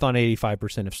Smythe on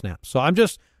 85% of snaps. So I'm going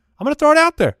to throw it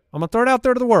out there. I'm going to throw it out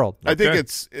there to the world. I think Okay.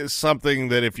 it's something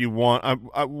that if you want,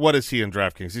 what is he in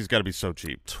DraftKings? He's got to be so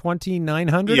cheap.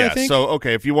 2,900, Yeah, I think. so,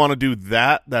 okay, if you want to do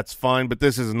that, that's fine, but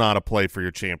this is not a play for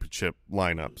your championship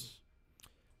lineups.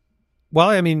 Well,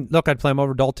 I mean, look, I'd play him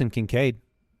over Dalton Kincaid.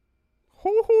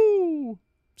 Hoo-hoo.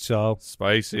 So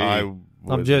Spicy. I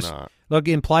would not. look,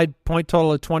 implied point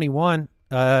total of 21.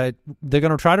 They're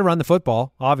going to try to run the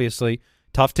football, obviously.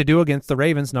 Tough to do against the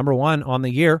Ravens, number one on the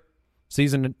year.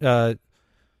 Season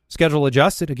schedule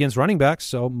adjusted against running backs.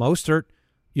 So Mostert,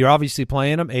 you're obviously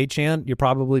playing him. Achane, you're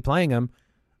probably playing him.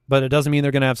 But it doesn't mean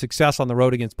they're going to have success on the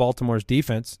road against Baltimore's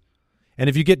defense. And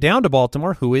if you get down to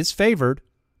Baltimore, who is favored,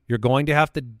 you're going to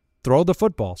have to throw the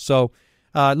football. So,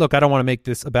 look, I don't want to make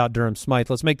this about Durham Smythe.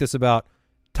 Let's make this about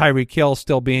Tyreek Hill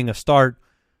still being a start.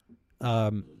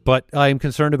 But I am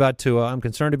concerned about Tua. I'm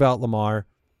concerned about Lamar.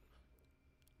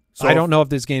 So I don't know if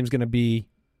this game's going to be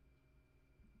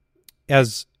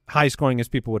as high scoring as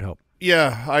people would hope.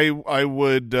 Yeah, I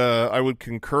would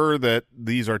concur that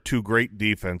these are two great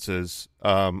defenses,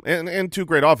 and two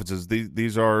great offenses.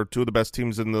 These are two of the best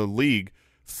teams in the league.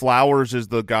 Flowers is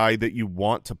the guy that you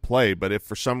want to play, but if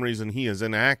for some reason he is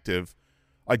inactive,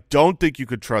 I don't think you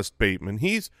could trust Bateman.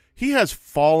 He has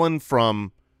fallen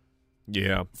from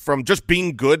just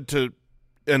being good to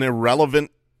an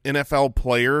irrelevant NFL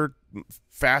player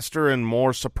faster and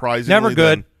more surprisingly. Never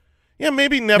good.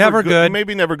 Maybe never good.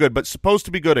 Maybe never good, but supposed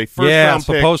to be good. A first-round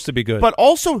pick. Supposed to be good. But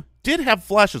also did have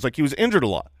flashes, like he was injured a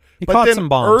lot. He but caught then some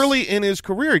bombs. early in his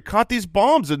career, he caught these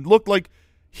bombs and looked like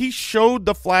he showed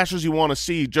the flashes you want to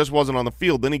see, just wasn't on the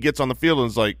field. Then he gets on the field and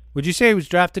is like, Would you say he was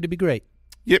drafted to be great?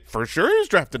 yeah, for sure he was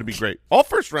drafted to be great. All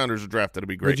first-rounders are drafted to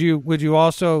be great. Would you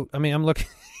also, I mean, I'm looking,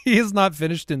 he has not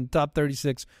finished in top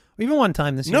 36 even one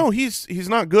time this year. No, he's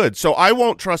not good. So I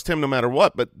won't trust him no matter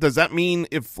what. But does that mean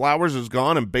if Flowers is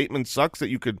gone and Bateman sucks that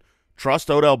you could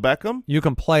trust Odell Beckham? You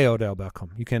can play Odell Beckham.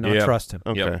 You cannot trust him.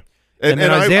 Okay. Yep. And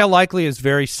then Isaiah Likely is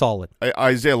very solid.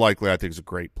 Isaiah Likely, I think, is a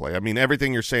great play. I mean,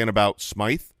 everything you're saying about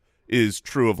Smythe is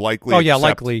true of Likely. Oh, yeah,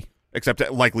 Likely. Except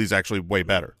that Likely's actually way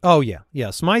better. Oh, yeah.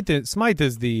 Yeah, Smythe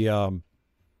is the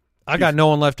I got no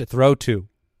one left to throw to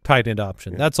tight end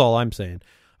option. Yeah. That's all I'm saying.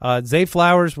 Zay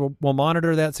Flowers will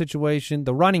monitor that situation.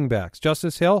 The running backs,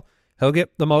 Justice Hill, he'll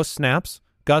get the most snaps.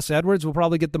 Gus Edwards will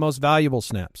probably get the most valuable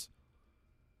snaps.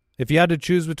 If you had to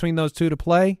choose between those two to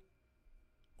play,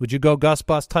 would you go Gus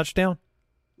bust touchdown?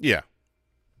 Yeah.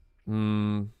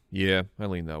 Yeah, I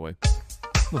lean that way.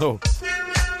 Oh.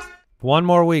 One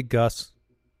more week, Gus.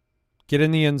 Get in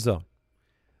the end zone.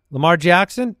 Lamar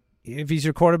Jackson, if he's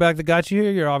your quarterback that got you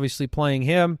here, you're obviously playing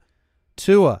him.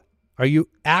 Tua, are you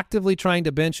actively trying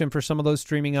to bench him for some of those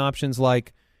streaming options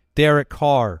like Derek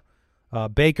Carr,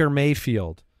 Baker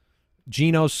Mayfield,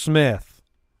 Geno Smith,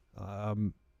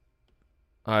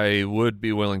 I would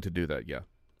be willing to do that, yeah.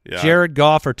 Jared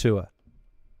Goff or Tua?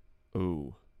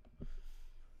 Ooh.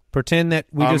 Pretend that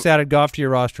we just added Goff to your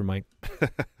roster, Mike.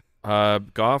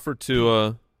 Goff or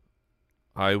Tua,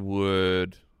 I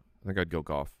think I'd go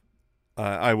Goff.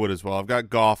 I would as well. I've got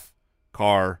Goff,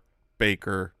 Carr,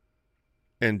 Baker,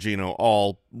 and Geno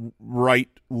all right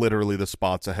literally the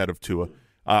spots ahead of Tua.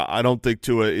 I don't think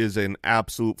Tua is an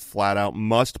absolute flat-out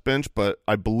must-bench, but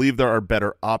I believe there are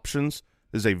better options.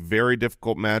 This is a very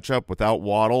difficult matchup. Without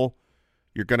Waddle,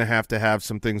 you're going to have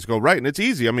some things go right. And it's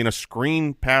easy. I mean, a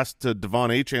screen pass to Devon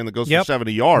Achane that goes for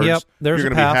 70 yards, Yep. you're There's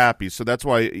going a to be path. happy. So that's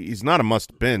why he's not a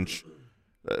must-bench.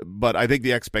 But I think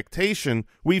the expectation,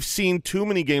 we've seen too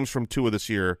many games from Tua this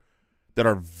year that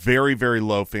are very, very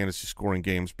low fantasy scoring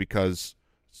games because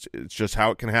it's just how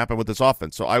it can happen with this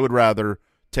offense. So I would rather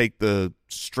take the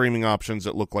streaming options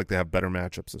that look like they have better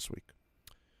matchups this week.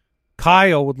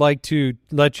 Kyle would like to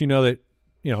let you know that,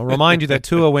 remind you that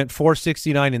Tua went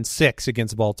 469-6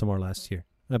 against Baltimore last year.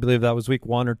 I believe that was week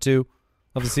 1 or 2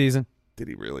 of the season. Did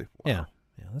he really? Wow.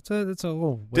 Yeah. That's a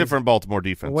little different Baltimore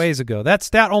defense. ways ago. That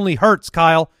stat only hurts,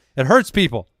 Kyle. It hurts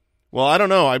people. Well, I don't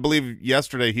know. I believe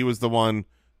yesterday he was the one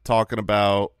talking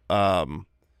about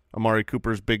Amari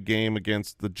Cooper's big game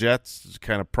against the Jets,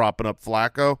 kind of propping up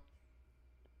Flacco.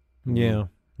 Yeah.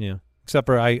 Except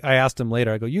for I asked him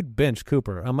later, I go, you'd bench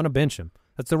Cooper. I'm going to bench him.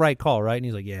 That's the right call, right? And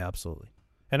he's like, yeah, absolutely.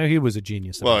 I know he was a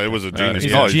genius. Well, about it was a He's genius. a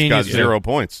He's got genius, 0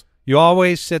 points. You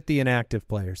always sit the inactive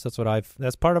players.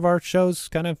 That's part of our show's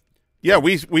kind of. Yeah,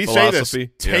 we say this.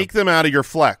 Philosophy. Take them out of your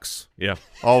flex. Yeah.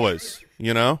 Always,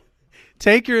 you know?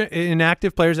 Take your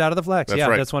inactive players out of the flex. That's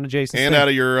right. That's one of Jason's And things. out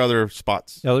of your other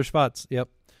spots. Other spots. Yep.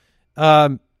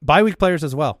 Bye week players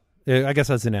as well. I guess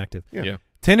that's inactive. Yeah.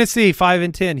 Tennessee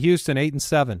 5-10, Houston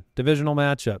 8-7. Divisional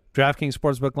matchup. DraftKings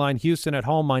Sportsbook line: Houston at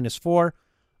home -4.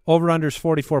 Over/unders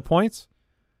 44 points.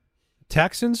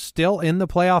 Texans still in the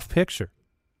playoff picture.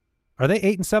 Are they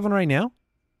 8-7 right now?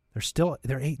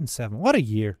 They're 8-7. What a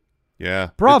year!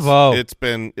 Yeah. Bravo. It's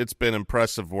been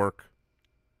impressive work.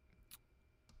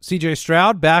 C.J.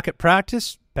 Stroud back at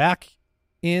practice, back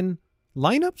in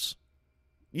lineups.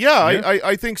 Yeah,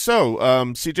 I think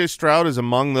so. C.J. Stroud is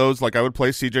among those. Like, I would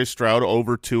play C.J. Stroud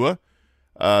over Tua.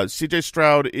 C.J.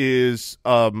 Stroud is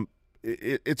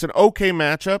it's an okay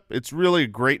matchup. It's really a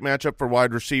great matchup for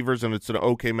wide receivers, and it's an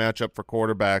okay matchup for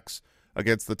quarterbacks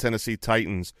against the Tennessee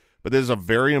Titans. But this is a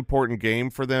very important game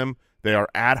for them. They are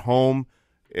at home.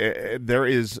 There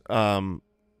is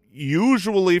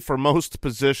usually, for most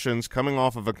positions, coming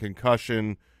off of a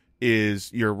concussion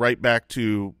is you're right back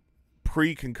to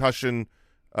pre-concussion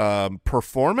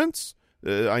performance.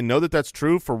 I know that that's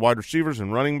true for wide receivers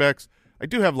and running backs. I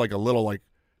do have like a little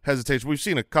hesitation. We've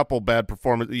seen a couple bad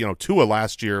performances. Tua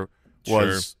last year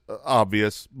was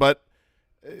obvious, but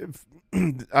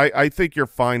I think you're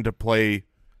fine to play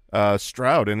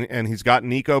Stroud, and he's got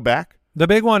Nico back. The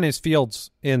big one is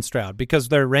Fields and Stroud because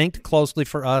they're ranked closely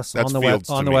for us That's on the Fields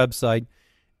on to the me. website,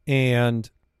 and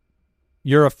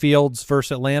you're a Fields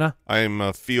versus Atlanta.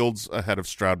 I'm Fields ahead of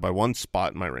Stroud by 1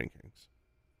 spot in my rankings.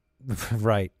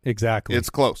 Right, exactly. It's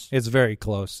close. It's very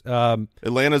close.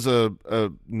 Atlanta's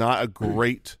not a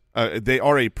great they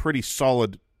are a pretty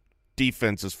solid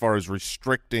defense as far as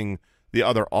restricting the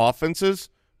other offenses.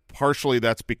 Partially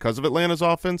that's because of Atlanta's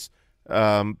offense,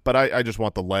 but I just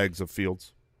want the legs of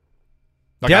Fields.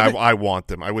 I want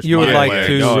them. I wish you my would like legs.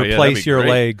 to Oh, yeah, replace that'd be your great.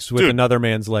 legs with Dude. another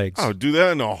man's legs. I would do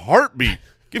that in a heartbeat.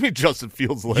 Give me Justin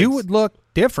Fields' legs. You would look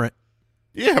different.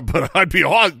 Yeah, but I'd be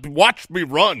awesome. Watch me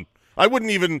run. I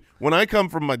wouldn't even, when I come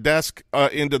from my desk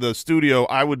into the studio,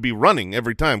 I would be running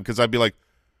every time because I'd be like,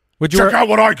 Would you check wear, out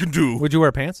what I can do. Would you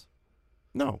wear pants?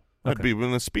 No, I'd Okay. be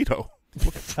in a Speedo.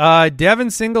 Devin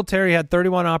Singletary had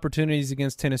 31 opportunities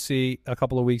against Tennessee a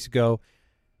couple of weeks ago.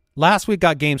 Last week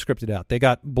got game scripted out. They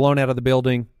got blown out of the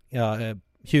building.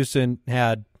 Houston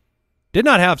did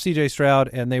not have C.J. Stroud,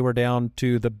 and they were down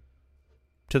to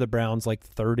the Browns like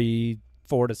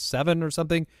 34-7 or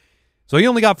something. So he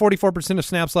only got 44% of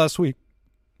snaps last week.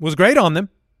 Was great on them.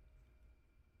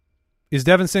 Is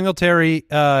Devin Singletary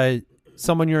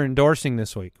someone you're endorsing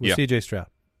this week with Yeah. C.J. Stroud?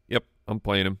 Yep. I'm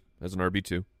playing him as an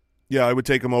RB2. Yeah, I would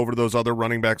take him over those other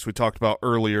running backs we talked about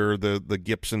earlier, the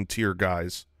Gibson tier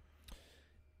guys.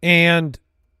 And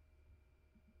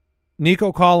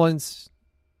Nico Collins,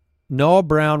 Noah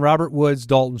Brown, Robert Woods,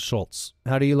 Dalton Schultz.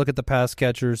 How do you look at the pass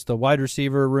catchers? The wide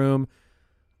receiver room,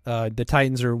 the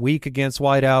Titans are weak against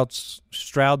wideouts.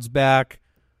 Stroud's back.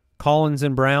 Collins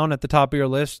and Brown at the top of your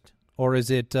list, or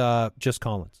is it just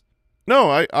Collins?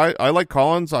 No, I like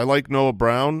Collins. I like Noah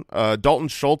Brown. Dalton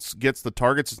Schultz gets the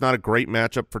targets. It's not a great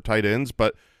matchup for tight ends,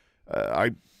 but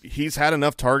he's had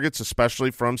enough targets, especially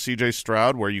from C.J.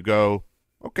 Stroud, where you go,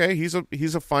 okay, he's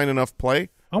a fine enough play.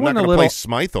 I'm not going to play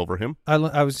Smythe over him. I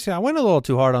went a little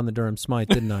too hard on the Durham Smythe,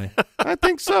 didn't I? I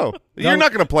think so. You're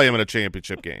not going to play him in a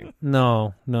championship game.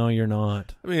 No, you're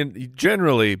not. I mean,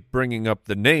 generally bringing up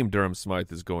the name Durham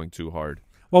Smythe is going too hard.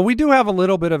 Well, we do have a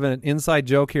little bit of an inside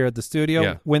joke here at the studio.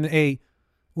 Yeah.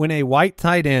 When a white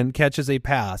tight end catches a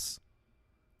pass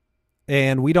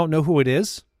and we don't know who it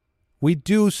is, we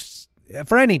do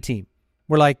for any team.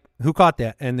 We're like, who caught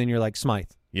that? And then you're like,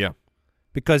 Smythe. Yeah.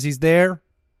 Because he's there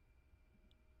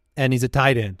and he's a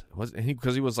tight end.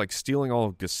 Because he was like stealing all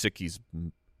of Gesicki's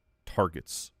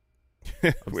targets.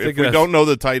 If we don't know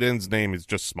the tight end's name, it's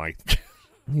just Smythe.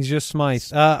 He's just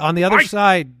Smythe. On the other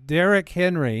side, Derrick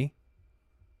Henry,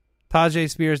 Tajay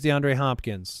Spears, DeAndre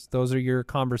Hopkins. Those are your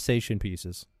conversation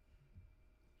pieces.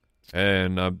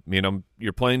 And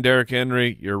you're playing Derrick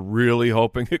Henry. You're really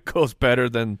hoping it goes better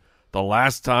than the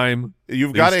last time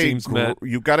You've got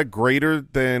a greater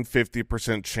than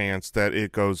 50% chance that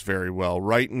it goes very well.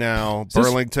 Right now,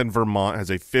 Burlington, Vermont has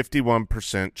a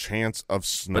 51% chance of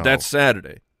snow. But that's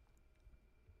Saturday.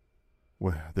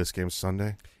 Well, this game's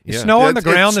Sunday. Is snow on the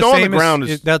ground the snow on same the ground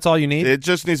as that's all you need? It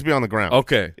just needs to be on the ground.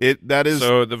 Okay.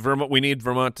 So we need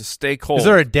Vermont to stay cold. Is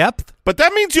there a depth? But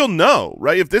that means you'll know,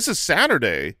 right? If this is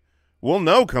Saturday, we'll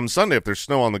know come Sunday if there's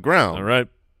snow on the ground. All right.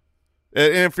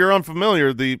 And if you're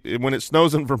unfamiliar, when it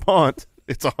snows in Vermont,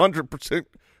 it's 100%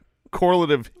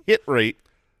 correlative hit rate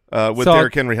with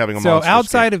Derrick Henry having a monster. So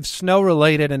outside game. of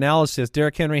snow-related analysis,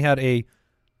 Derrick Henry had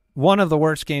one of the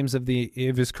worst games of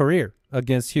his career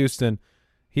against Houston.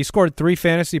 He scored 3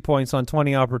 fantasy points on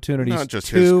 20 opportunities Not just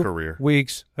his career. 2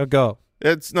 weeks ago.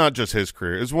 It's not just his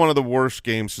career. It's one of the worst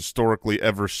games historically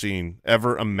ever seen,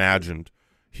 ever imagined.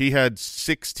 He had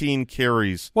 16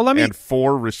 carries and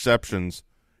 4 receptions,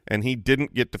 and he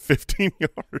didn't get to 15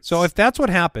 yards. So if that's what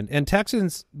happened, and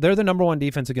Texans, they're the number 1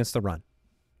 defense against the run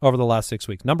over the last 6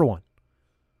 weeks. Number 1.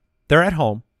 They're at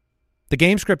home. The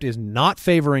game script is not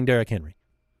favoring Derrick Henry.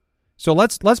 So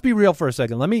let's be real for a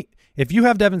second. If you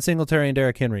have Devin Singletary and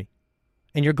Derrick Henry,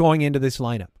 and you're going into this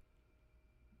lineup,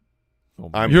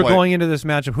 going into this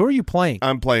matchup, who are you playing?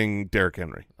 I'm playing Derrick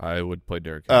Henry. I would play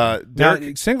Derrick Henry. Now,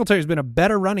 Singletary's been a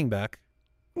better running back.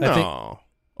 No.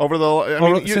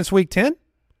 Since week 10?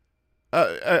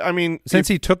 Since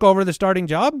he took over the starting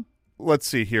job? Let's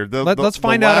see here. Let's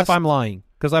find out if I'm lying,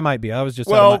 because I might be. I was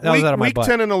just out of my butt. Week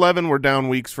 10 and 11 were down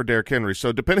weeks for Derrick Henry,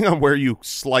 so depending on where you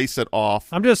slice it off.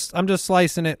 I'm just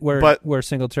slicing it where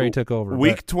Singletary took over.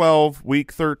 Week 12,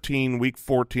 Week 13, Week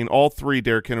 14, all 3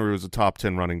 Derrick Henry was a top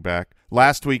 10 running back.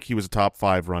 Last week he was a top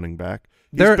 5 running back.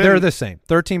 They're the same,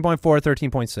 13.4,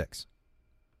 13.6.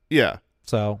 Yeah.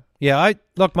 So, yeah,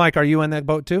 look, Mike, are you in that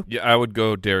boat too? Yeah, I would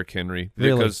go Derrick Henry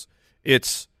really? Because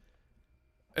it's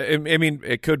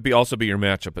it could also be your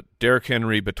matchup, but Derrick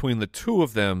Henry, between the two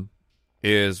of them,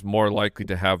 is more likely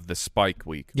to have the spike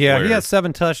week. Yeah, he has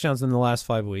 7 touchdowns in the last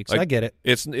 5 weeks. I get it.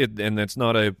 It's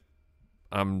not a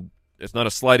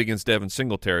slight against Devin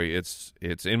Singletary. It's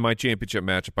in my championship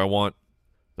matchup. I want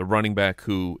the running back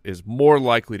who is more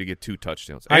likely to get 2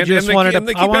 touchdowns. I wanted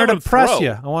to press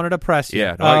you. I wanted to press you.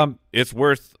 Yeah, it's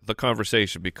worth the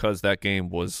conversation because that game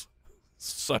was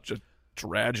such a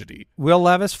tragedy. Will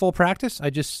Levis full practice?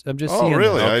 I'm just seeing. Oh,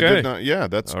 really? That. Okay. I did not. Yeah,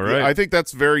 that's all right. I think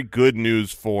that's very good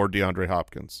news for DeAndre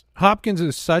Hopkins. Hopkins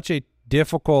is such a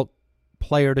difficult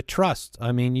player to trust.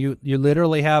 I mean, you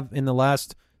literally have in the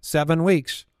last 7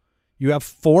 weeks, you have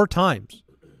 4 times,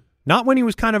 not when he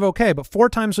was kind of okay, but 4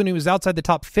 times when he was outside the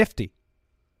top 50.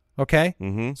 Okay,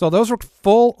 So those were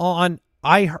full on.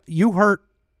 You hurt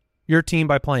your team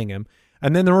by playing him.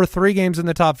 And then there were 3 games in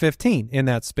the top 15 in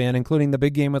that span, including the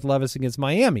big game with Levis against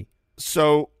Miami.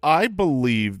 So I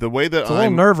believe the way that it's a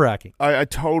little nerve-wracking. I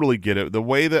totally get it. The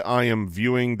way that I am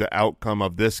viewing the outcome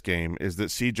of this game is that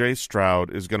C.J.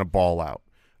 Stroud is going to ball out.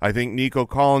 I think Nico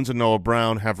Collins and Noah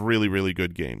Brown have really, really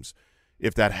good games.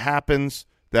 If that happens,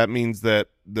 that means that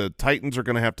the Titans are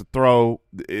going to have to throw.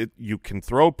 You can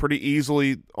throw pretty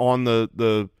easily on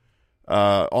the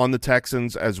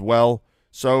Texans as well.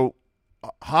 So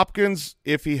Hopkins,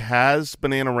 if he has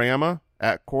Bananarama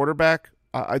at quarterback,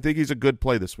 I think he's a good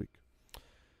play this week.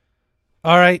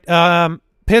 All right,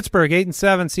 Pittsburgh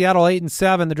 8-7, Seattle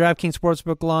 8-7. The DraftKings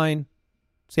Sportsbook line: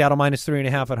 Seattle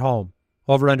 -3.5 at home.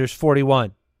 Over/unders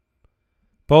 41.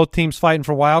 Both teams fighting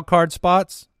for wild card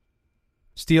spots.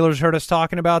 Steelers heard us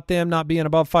talking about them not being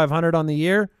above 500 on the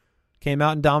year. Came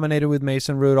out and dominated with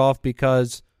Mason Rudolph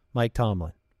because Mike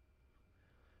Tomlin.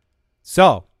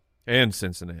 So. And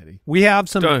Cincinnati. We have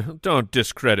some. Don't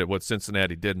discredit what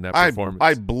Cincinnati did in that performance.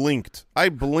 I blinked. I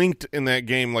blinked in that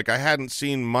game like I hadn't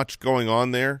seen much going on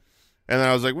there, and then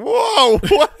I was like, "Whoa!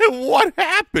 What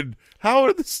happened? How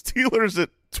are the Steelers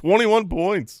at 21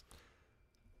 points?"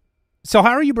 So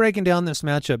how are you breaking down this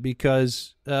matchup?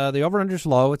 Because the over/under's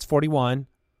low. It's 41.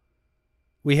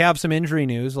 We have some injury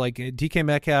news, like DK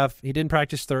Metcalf. He didn't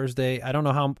practice Thursday. I don't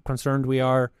know how concerned we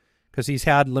are because he's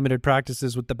had limited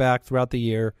practices with the back throughout the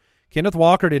year. Kenneth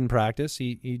Walker didn't practice.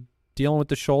 He dealing with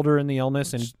the shoulder and the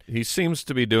illness, and he seems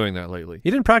to be doing that lately. He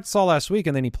didn't practice all last week,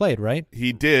 and then he played, right?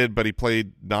 He did, but he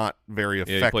played not very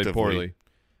effectively. Yeah, he played poorly.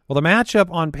 Well, the matchup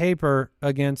on paper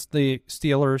against the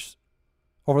Steelers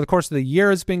over the course of the year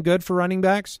has been good for running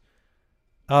backs.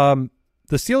 The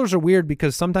Steelers are weird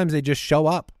because sometimes they just show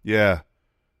up. Yeah,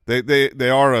 they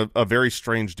are a very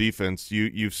strange defense.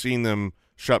 You've seen them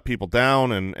shut people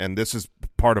down, and this is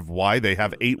part of why they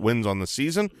have 8 wins on the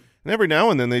season. And every now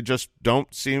and then they just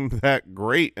don't seem that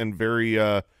great and very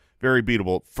very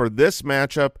beatable. For this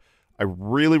matchup, I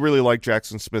really, really like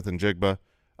Jackson Smith and Jigba.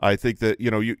 I think that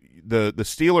the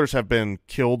Steelers have been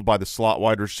killed by the slot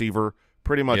wide receiver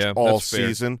pretty much all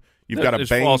season. You've got a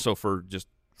bang also for just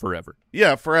forever.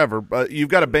 Yeah, forever. But you've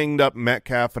got a banged up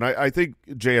Metcalf, and I think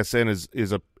JSN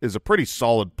is a pretty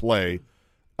solid play.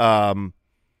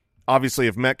 Obviously,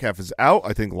 if Metcalf is out,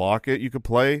 I think Lockett you could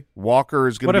play. Walker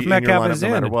is going to be in your lineup no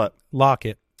matter what.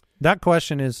 Lockett. That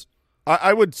question is...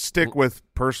 I would stick with,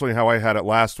 personally, how I had it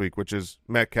last week, which is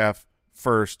Metcalf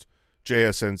first,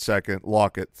 JSN second,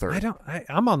 Lockett third.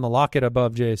 I'm on the Lockett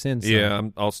above JSN. Yeah,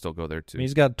 I'll still go there too. I mean,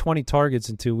 he's got 20 targets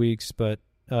in 2 weeks, but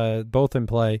both in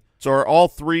play. So are all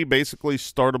three basically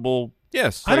startable?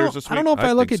 Yes. I don't know if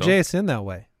I look at think so. JSN that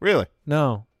way. Really?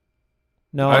 No,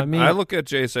 I mean, I look at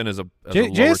JSN as a lower tier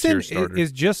JSN starter.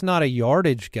 is just not a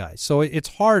yardage guy, so it's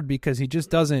hard because he just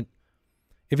doesn't.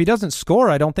 If he doesn't score,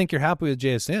 I don't think you're happy with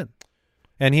JSN,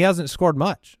 and he hasn't scored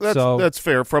much. That's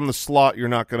fair. From the slot, you're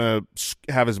not going to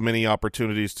have as many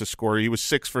opportunities to score. He was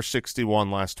 6 for 61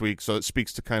 last week, so it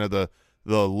speaks to kind of the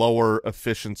lower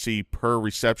efficiency per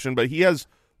reception. But he has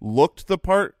looked the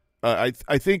part. I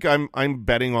think I'm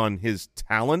betting on his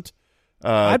talent.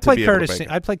 I'd play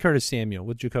Curtis Samuel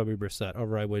with Jacoby Brissett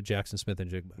over I would Jackson Smith and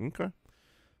Jigba. Okay,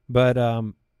 but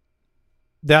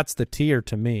that's the tier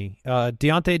to me.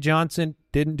 Deontay Johnson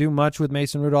didn't do much with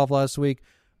Mason Rudolph last week,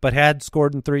 but had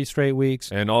scored in 3 straight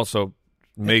weeks. And also,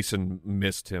 Mason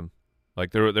missed him.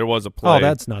 Like there was a play. Oh,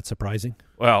 that's not surprising.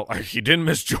 Well, he didn't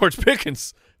miss George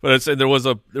Pickens, but I said there was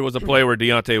a play where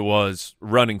Deontay was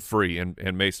running free and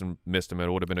Mason missed him. And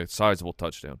it would have been a sizable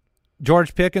touchdown.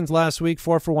 George Pickens last week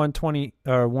 4 for 120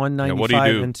 or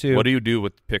 195 and 2. What do you do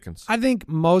with Pickens? I think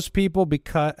most people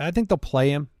I think they'll play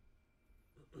him,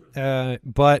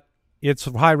 but it's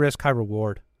high risk, high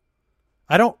reward.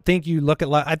 I don't think you look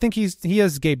at. I think he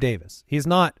is Gabe Davis. He's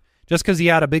not just because he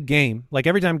had a big game. Like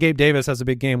every time Gabe Davis has a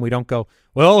big game, we don't go,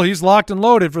 well, he's locked and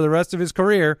loaded for the rest of his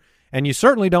career, and you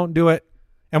certainly don't do it.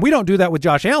 And we don't do that with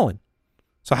Josh Allen.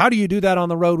 So how do you do that on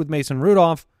the road with Mason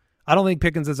Rudolph? I don't think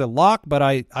Pickens is a lock, but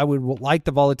I would like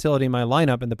the volatility in my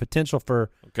lineup and the potential for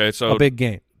a big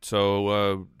game.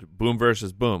 So boom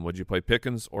versus boom. Would you play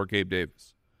Pickens or Gabe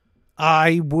Davis?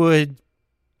 I would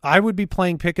be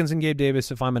playing Pickens and Gabe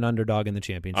Davis if I'm an underdog in the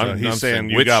championship. He's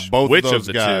saying you got both of those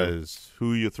guys.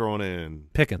 Who are you throwing in?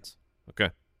 Pickens.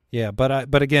 Okay. Yeah,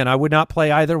 but again, I would not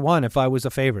play either one if I was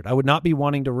a favorite. I would not be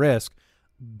wanting to risk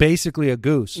basically a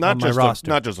goose on my roster.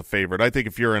 Not just a favorite. I think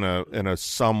if you're in a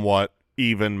somewhat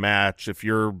even match, if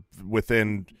you're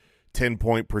within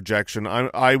 10-point projection,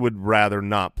 I would rather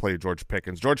not play George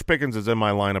Pickens. George Pickens is in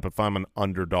my lineup if I'm an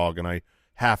underdog and I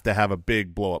have to have a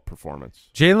big blow-up performance.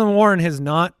 Jaylen Warren has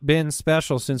not been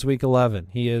special since Week 11.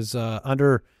 He is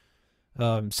under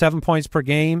 7 points per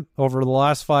game over the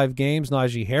last 5 games.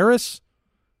 Najee Harris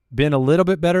been a little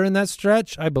bit better in that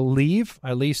stretch, I believe.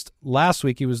 At least last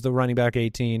week he was the running back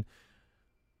 18.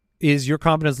 Is your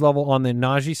confidence level on the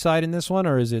Najee side in this one,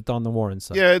 or is it on the Warren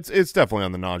side? Yeah, it's definitely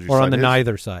on the Najee side. Or on the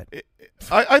neither side.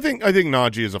 I think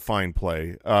Najee is a fine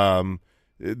play.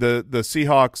 The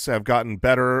Seahawks have gotten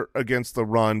better against the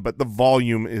run, but the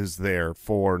volume is there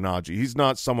for Najee. He's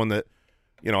not someone that,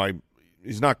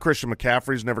 he's not Christian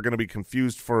McCaffrey. He's never going to be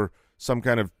confused for some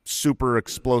kind of super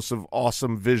explosive,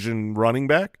 awesome vision running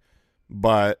back.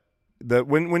 But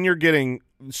when you're getting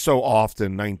so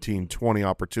often 19, 20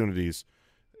 opportunities,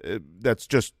 that's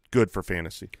just good for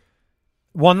fantasy.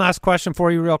 One last question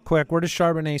for you real quick. Where does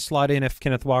Charbonnet slide in if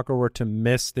Kenneth Walker were to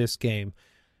miss this game?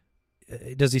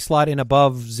 Does he slide in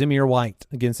above Zamir White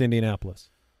against Indianapolis?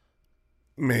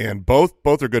 Man, both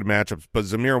are good matchups, but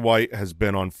Zamir White has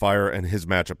been on fire, and his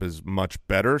matchup is much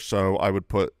better, so I would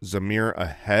put Zamir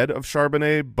ahead of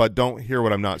Charbonnet, but don't hear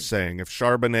what I'm not saying. If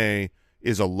Charbonnet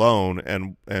is alone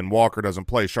and Walker doesn't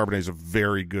play, Charbonnet is a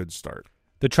very good start.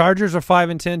 The Chargers are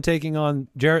 5-10, taking on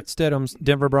Jarrett Stidham's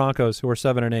Denver Broncos, who are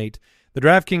 7-8. The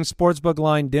DraftKings Sportsbook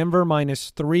line, Denver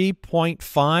minus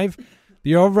 3.5.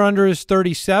 The over/under is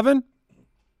 37.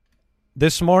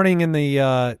 This morning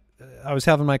I was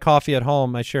having my coffee at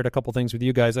home. I shared a couple things with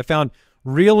you guys. I found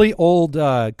really old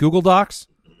Google Docs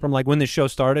from like when this show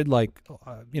started, like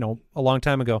a long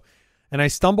time ago, and I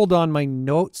stumbled on my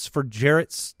notes for Jarrett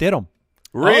Stidham.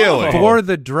 Really? For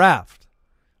the draft.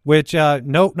 Which,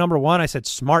 note number 1, I said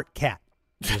smart cat.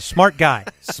 He's a smart guy.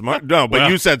 Smart? No, but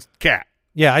you said cat.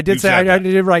 Yeah, I did say I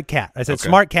did write cat. I said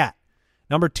smart cat.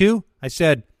 Number 2, I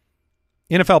said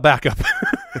NFL backup.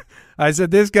 I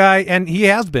said this guy, and he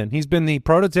has been. He's been the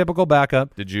prototypical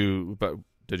backup. Did you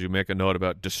make a note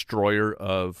about destroyer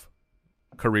of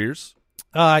careers?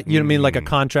 You mean like a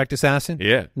contract assassin?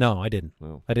 Yeah. No, I didn't.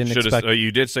 Well, I didn't expect.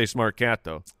 You did say smart cat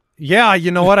though. Yeah,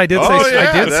 you know what? I did say.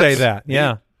 Yeah, I did say that.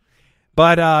 Yeah.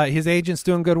 But his agent's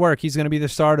doing good work. He's going to be the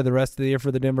starter the rest of the year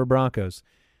for the Denver Broncos.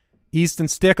 Easton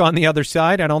Stick on the other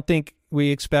side. I don't think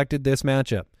we expected this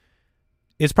matchup.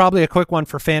 It's probably a quick one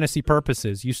for fantasy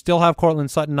purposes. You still have Cortland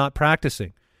Sutton not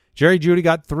practicing. Jerry Jeudy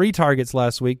got 3 targets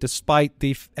last week despite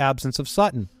the absence of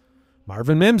Sutton.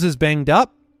 Marvin Mims is banged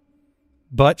up,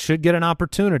 but should get an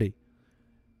opportunity.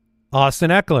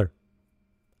 Austin Eckler.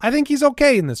 I think he's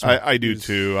okay in this one. I do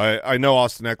too. I know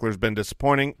Austin Eckler's been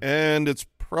disappointing, and it's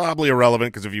probably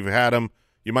irrelevant because if you've had him,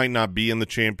 you might not be in the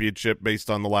championship based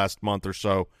on the last month or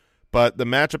so. But the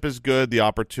matchup is good. The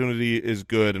opportunity is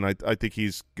good, and I think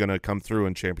he's going to come through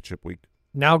in championship week.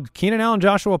 Now, Keenan Allen,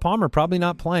 Joshua Palmer probably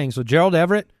not playing. So Gerald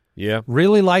Everett,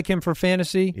 really like him for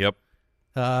fantasy. Yep.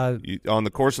 On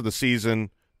the course of the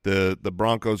season, the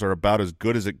Broncos are about as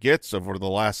good as it gets. Over the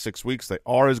last 6 weeks, they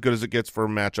are as good as it gets for a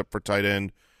matchup for tight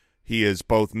end. He is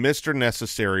both Mr.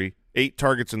 Necessary, 8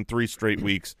 targets in 3 straight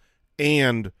weeks,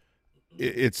 and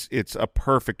it's a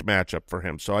perfect matchup for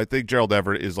him. So I think Gerald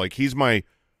Everett is he's my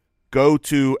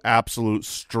go-to absolute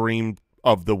stream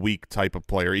of the week type of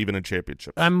player, even in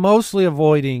championships. I'm mostly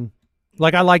avoiding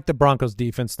I like the Broncos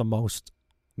defense the most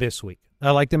this week.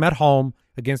 I like them at home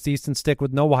against Easton Stick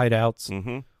with no wideouts.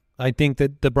 Mm-hmm. I think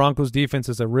that the Broncos defense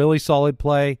is a really solid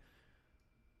play.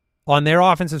 On their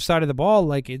offensive side of the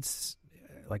ball, it's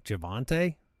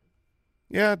Javonte.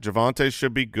 Yeah, Javonte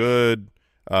should be good.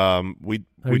 We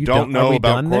don't done, know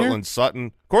about Cortland Courtland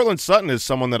Sutton. Courtland Sutton is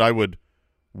someone that I would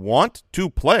want to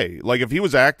play. If he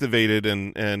was activated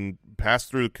and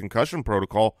passed through the concussion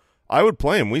protocol, I would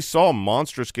play him. We saw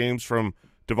monstrous games from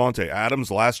Devontae Adams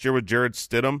last year with Jared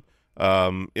Stidham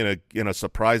in a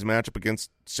surprise matchup against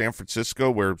San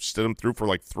Francisco where Stidham threw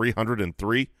for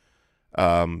 303.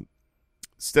 Stidham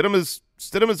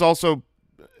is also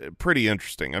pretty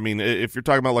interesting. I mean, if you're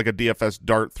talking about a DFS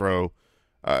dart throw,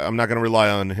 I'm not going to rely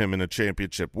on him in a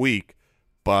championship week,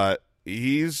 but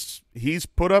he's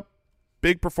put up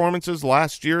big performances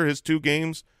last year, his 2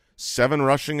 games, 7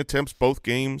 rushing attempts both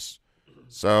games.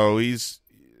 So he's,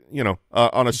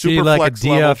 on a super flex a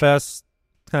DFS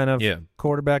kind of Yeah.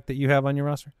 quarterback that you have on your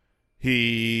roster?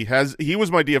 He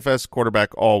was my DFS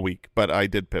quarterback all week, but I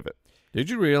did pivot. Did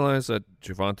you realize that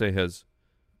Javonte has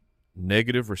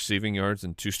negative receiving yards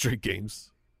in 2 straight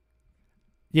games?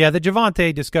 Yeah, the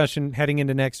Javonte discussion heading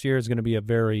into next year is going to be a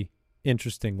very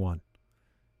interesting one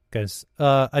because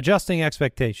adjusting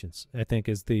expectations, I think,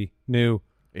 is the new.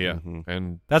 Yeah, Mm-hmm.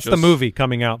 and That's the movie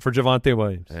coming out for Javonte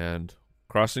Williams. And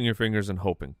crossing your fingers and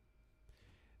hoping.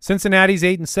 Cincinnati's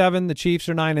 8-7. The Chiefs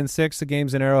are 9-6. The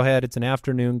game's in Arrowhead. It's an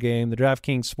afternoon game. The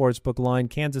DraftKings Sportsbook line: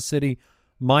 Kansas City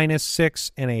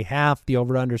 -6.5. The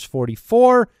over/under's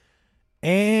 44.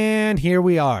 And here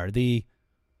we are, the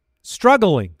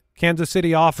struggling Kansas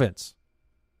City offense,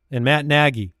 and Matt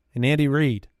Nagy and Andy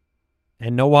Reid,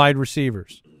 and no wide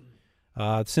receivers.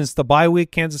 Since the bye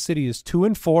week, Kansas City is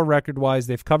 2-4 record-wise.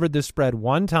 They've covered this spread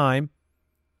 1 time,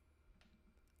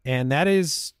 and that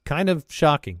is kind of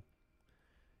shocking.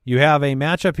 You have a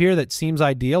matchup here that seems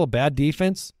ideal, a bad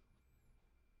defense,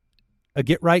 a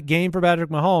get-right game for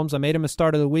Patrick Mahomes. I made him a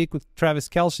start of the week with Travis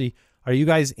Kelce. Are you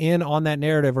guys in on that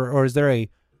narrative, or is there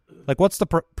what's the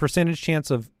percentage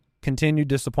chance of continued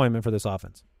disappointment for this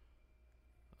offense?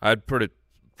 I'd put it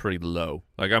pretty low.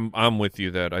 I'm with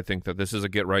you that I think that this is a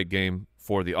get-right game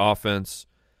for the offense.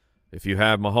 If you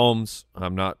have Mahomes,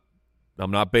 I'm not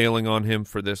bailing on him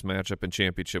for this matchup in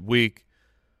championship week.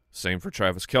 Same for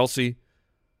Travis Kelce.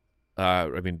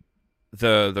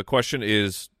 The question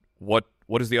is what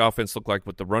does the offense look like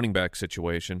with the running back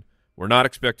situation? We're not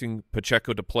expecting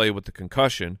Pacheco to play with the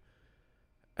concussion,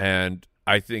 and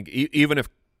I think even if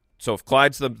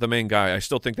Clyde's the main guy, I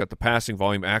still think that the passing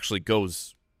volume actually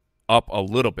goes up a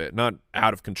little bit, not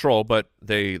out of control, but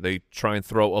they try and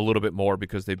throw a little bit more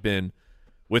because they've been,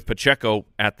 with Pacheco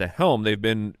at the helm, they've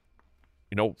been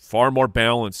far more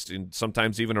balanced and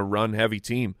sometimes even a run-heavy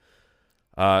team.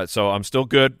 So I'm still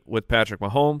good with Patrick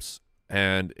Mahomes,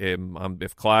 and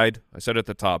if Clyde, I said at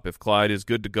the top, if Clyde is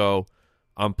good to go,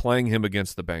 I'm playing him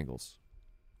against the Bengals.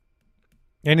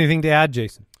 Anything to add,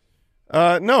 Jason?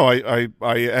 No, I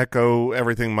echo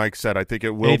everything Mike said. I think it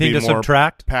will Anything be to more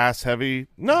subtract? pass heavy.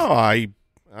 No, I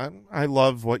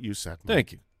love what you said, Mike.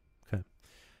 Thank you. Okay.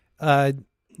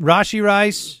 Rashee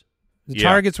Rice, the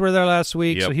targets were there last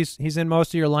week, Yep. so he's in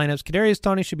most of your lineups. Kadarius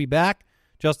Toney should be back.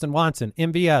 Justin Watson,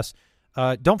 MVS.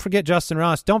 Don't forget Justin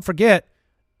Ross. Don't forget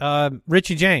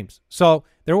Richie James. So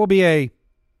there will be a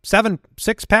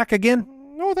 7-6-pack again.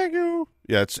 No, thank you.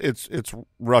 Yeah, it's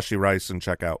Rashee Rice and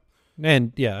check out.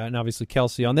 And obviously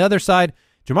Kelce. On the other side,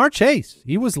 Jamar Chase.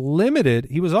 He was limited.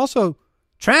 He was also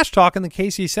trash-talking the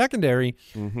KC secondary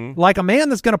like a man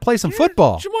that's going to play some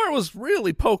football. Jamar was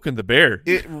really poking the bear.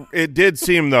 It did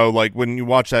seem, though, like when you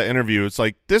watch that interview, it's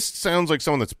like, this sounds like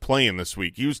someone that's playing this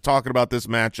week. He was talking about this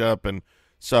matchup, and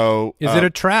so... Is it a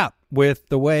trap with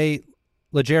the way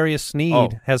L'Jarius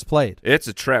Sneed has played? It's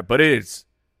a trap, but it's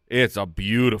a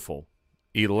beautiful,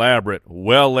 elaborate,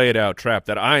 well laid out trap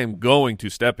that I am going to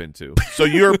step into. So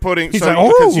you're putting... He's so like,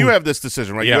 because "Ooh." you have this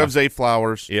decision, right? Yeah. You have Zay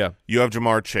Flowers. Yeah. You have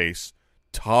Jamar Chase.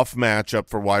 Tough matchup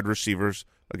for wide receivers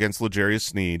against L'Jarius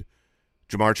Sneed.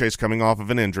 Jamar Chase coming off of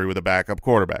an injury with a backup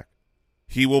quarterback.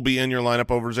 He will be in your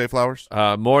lineup over Zay Flowers?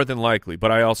 More than likely,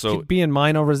 but I also He'd be in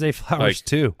mine over Zay Flowers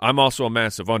too. I'm also a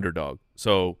massive underdog,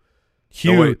 so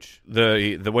Huge.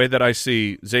 The way that I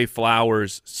see Zay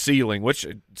Flowers' ceiling, which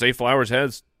Zay Flowers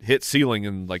has hit ceiling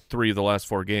in like 3 of the last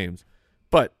 4 games,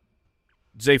 but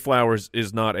Zay Flowers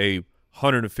is not a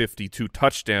 152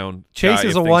 touchdown. Chase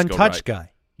is a one-touch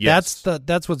guy. Yes.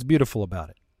 That's what's beautiful about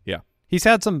it. Yeah, he's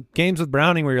had some games with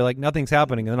Browning where you're like nothing's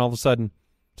happening, and then all of a sudden,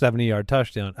 70-yard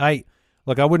touchdown. I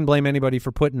wouldn't blame anybody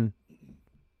for putting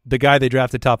the guy they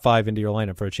drafted top 5 into your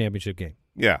lineup for a championship game.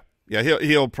 Yeah.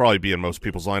 He'll probably be in most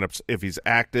people's lineups if he's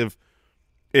active.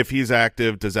 If he's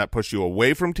active, does that push you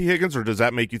away from T. Higgins, or does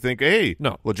that make you think, hey,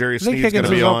 no, L'Jarius I think Sneed's going Higgins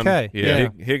to be is on? okay. Yeah,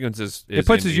 Higgins is it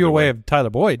pushes you away of Tyler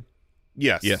Boyd.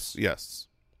 Yes.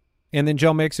 And then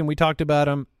Joe Mixon, we talked about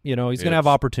him. He's going to have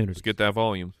opportunities. Let's get that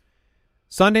volume.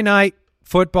 Sunday night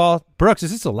football. Brooks,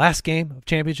 is this the last game of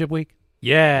championship week?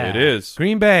 Yeah. It is.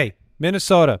 Green Bay,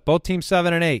 Minnesota, both teams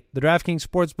 7-8. The DraftKings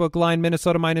Sportsbook line,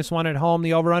 Minnesota -1 at home.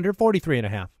 The over-under,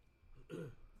 43.5.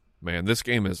 Man, this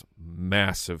game is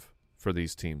massive for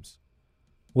these teams.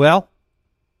 Well,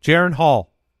 Jaron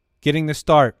Hall getting the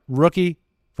start. Rookie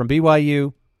from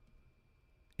BYU.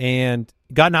 And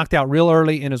got knocked out real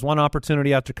early in his one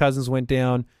opportunity after Cousins went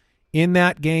down. In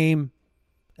that game,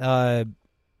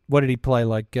 what did he play?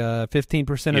 Like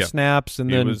 15% of snaps,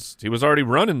 and he was already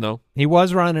running though. He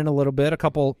was running a little bit, a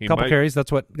couple carries.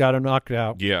 That's what got him knocked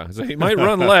out. Yeah, so he might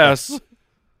run less.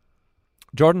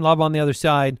 Jordan Love on the other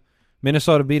side.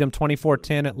 Minnesota beat him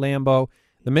 24-10 at Lambeau.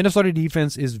 The Minnesota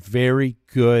defense is very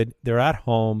good. They're at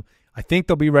home. I think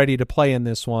they'll be ready to play in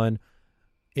this one.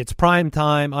 It's prime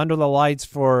time, under the lights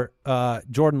for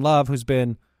Jordan Love, who's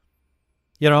been,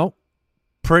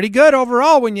 pretty good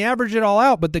overall when you average it all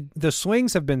out. But the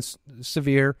swings have been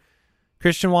severe.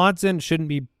 Christian Watson shouldn't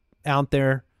be out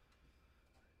there.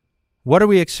 What are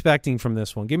we expecting from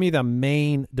this one? Give me the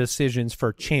main decisions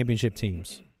for championship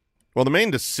teams. Well, the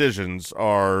main decisions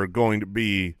are going to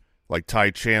be like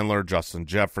Ty Chandler, Justin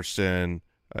Jefferson,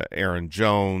 Aaron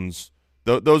Jones.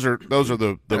 Those are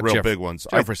the real big ones.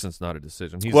 Jefferson's not a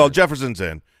decision. Jefferson's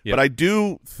in. Yep. But I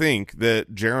do think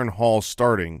that Jaron Hall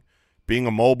starting, being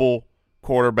a mobile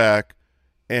quarterback,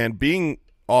 and being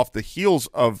off the heels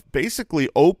of basically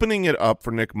opening it up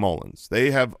for Nick Mullins.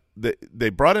 They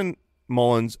brought in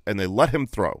Mullins and they let him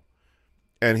throw,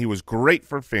 and he was great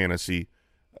for fantasy.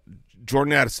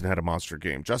 Jordan Addison had a monster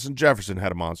game. Justin Jefferson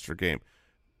had a monster game,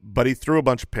 but he threw a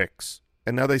bunch of picks.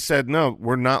 And now they said, no,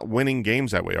 we're not winning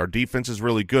games that way. Our defense is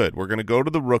really good. We're going to go to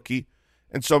the rookie.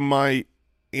 And so my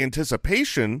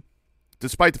anticipation,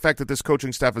 despite the fact that this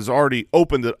coaching staff has already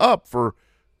opened it up for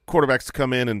quarterbacks to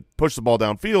come in and push the ball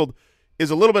downfield, is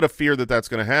a little bit of fear that that's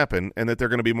going to happen and that they're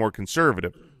going to be more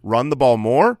conservative. Run the ball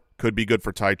more, could be good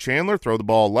for Ty Chandler. Throw the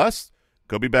ball less,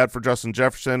 could be bad for Justin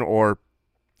Jefferson, or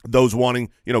those wanting,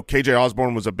 KJ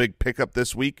Osborne was a big pickup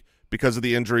this week because of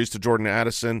the injuries to Jordan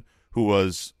Addison, who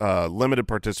was limited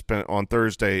participant on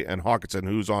Thursday, and Hawkinson,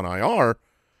 who's on IR.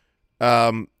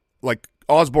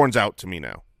 Osborne's out to me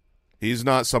now. He's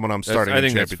not someone I'm starting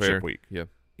in championship week. Yeah.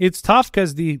 It's tough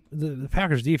because the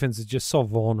Packers defense is just so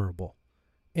vulnerable.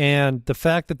 And the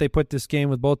fact that they put this game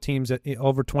with both teams at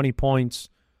over 20 points,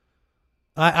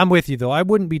 I'm with you, though. I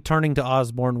wouldn't be turning to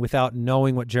Osborne without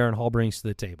knowing what Jaron Hall brings to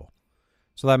the table.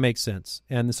 So that makes sense.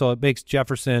 And so it makes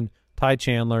Jefferson, Ty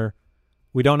Chandler.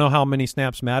 We don't know how many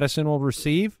snaps Madison will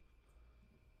receive.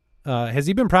 Has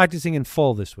he been practicing in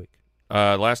full this week?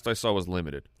 Last I saw was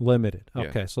limited. Limited.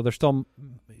 Okay, so they're still,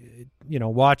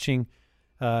 watching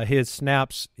his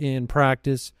snaps in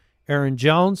practice. Aaron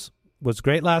Jones was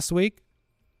great last week.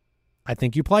 I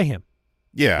think you play him.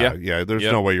 Yeah. There's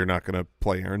no way you're not going to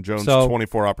play Aaron Jones. So,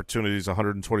 24 opportunities,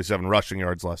 127 rushing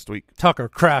yards last week. Tucker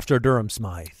Kraft or Durham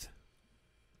Smythe?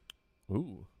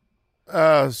 Ooh.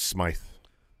 Smythe.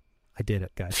 I did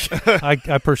it, guys.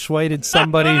 I persuaded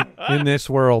somebody in this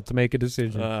world to make a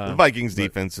decision. The Vikings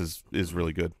defense is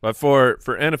really good. But for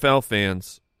NFL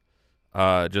fans,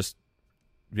 just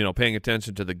paying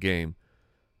attention to the game,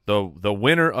 the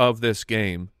winner of this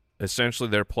game, essentially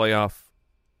their playoff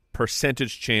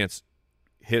percentage chance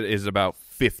hit is about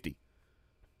 50.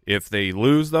 If they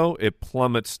lose, though, it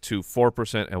plummets to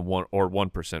 4% and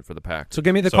 1% for the Packers. So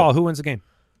give me the call. Who wins the game?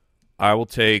 I will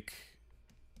take,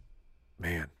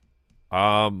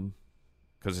 because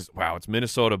it's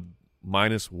Minnesota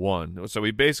 -1. So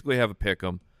we basically have a pick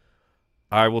 'em.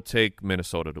 I will take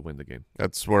Minnesota to win the game.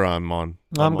 That's where I'm on.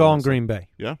 I'm going Green Bay.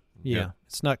 Yeah? Yeah.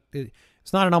 It's not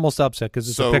an almost upset because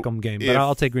it's a pick 'em game, but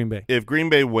I'll take Green Bay. If Green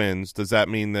Bay wins, does that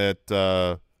mean that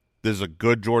this is a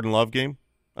good Jordan Love game?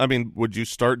 I mean, would you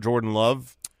start Jordan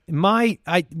Love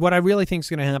What I really think is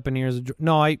going to happen here is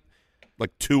Like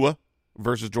Tua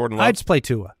versus Jordan Love? I'd just play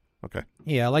Tua. Okay.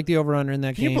 Yeah, I like the over-under in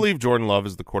that Can game. you believe Jordan Love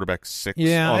is the quarterback 6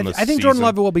 Yeah, on the I think season? Jordan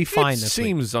Love will be fine It this week.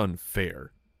 seems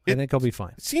unfair. I think he'll be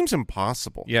fine. It seems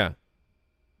impossible. Yeah.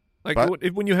 Like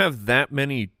But- when you have that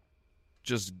many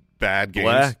just Bad games.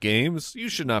 blah games, you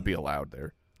should not be allowed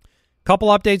there. Couple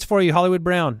updates for you. Hollywood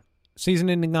Brown,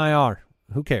 season-ending IR.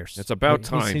 Who cares? It's about He's-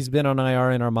 time. He's been on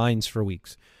IR in our minds for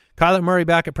weeks. Kyler Murray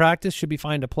back at practice. Should be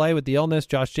fine to play with the illness.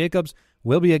 Josh Jacobs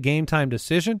will be a game-time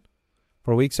decision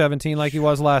for Week 17 like he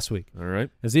was last week. All right.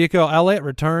 Ezekiel Elliott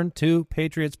returned to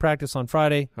Patriots practice on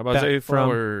Friday. How about back Zay from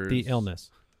Flowers? the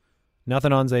illness.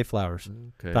 Nothing on Zay Flowers.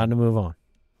 Okay. Time to move on.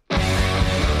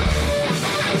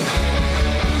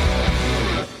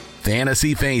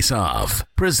 Fantasy Face Off,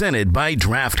 presented by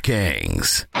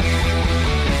DraftKings.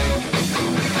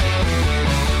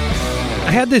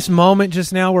 I had this moment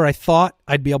just now where I thought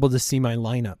I'd be able to see my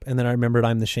lineup, and then I remembered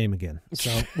I'm the shame again.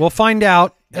 So we'll find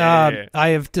out. Yeah. I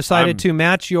have decided to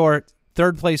match your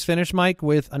third place finish, Mike,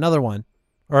 with another one.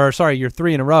 Or, sorry, your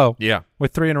 3 in a row. Yeah.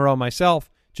 With 3 in a row myself.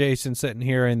 Jason sitting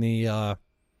here in the,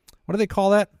 what do they call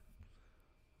that?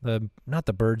 Not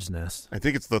the bird's nest. I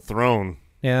think it's the throne.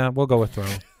 Yeah, we'll go with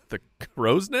throne. The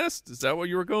crow's nest? Is that what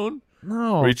you were going?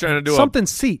 No. Were you trying to do something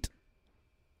seat.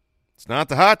 It's not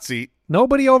the hot seat.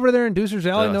 Nobody over there in Deucer's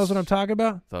Alley The- knows what I'm talking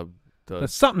about? The The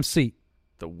something seat.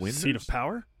 winner's Seat of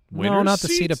power? No, winner's not the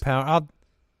seat of power.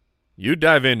 You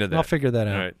dive into that. I'll figure that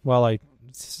out All right. while I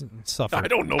suffer. I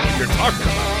don't know what you're talking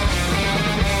about.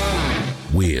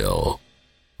 Wheel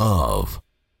of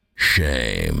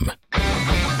Shame.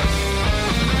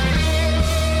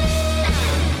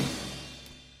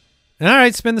 All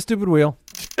right, spin the stupid wheel.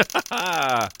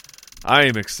 I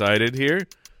am excited here.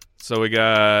 So we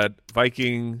got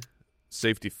Viking,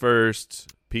 Safety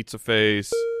First, Pizza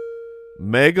Face,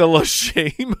 Megala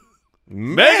Shame.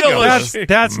 Megala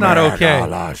That's not okay.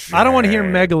 I don't want to hear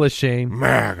megala shame.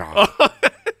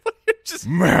 Just,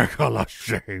 Megala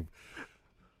shame.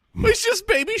 it's just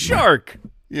Baby Shark.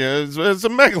 Yeah, it's a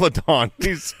megalodon.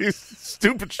 He's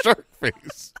stupid shark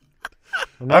face. I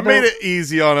Another- made it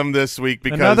easy on him this week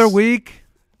because Another week.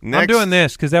 Next, I'm doing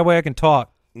this because that way I can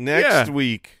talk. next Yeah.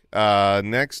 week.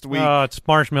 Next week. It's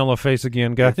marshmallow face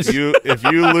again, guys. if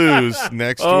you lose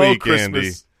next Oh, week, Christmas.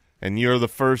 Andy, and you're the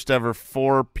first ever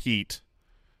for Pete,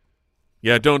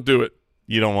 Yeah, don't do it.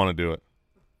 you don't want to do it.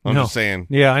 I'm No. just saying.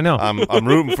 Yeah, I know. I'm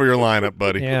rooting for your lineup,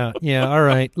 buddy. Yeah. All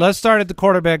right. Let's start at the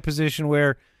quarterback position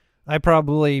where I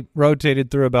probably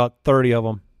rotated through about 30 of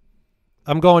them.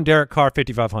 I'm going Derek Carr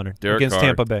 5,500 Derek against Carr,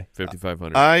 Tampa Bay.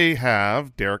 5,500. I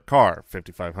have Derek Carr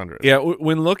 5,500. Yeah,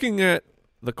 when looking at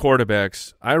the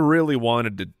quarterbacks, I really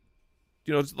wanted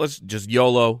to, let's just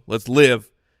YOLO, let's live,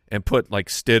 and put like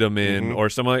Stidham in or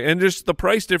something. And just the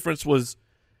price difference was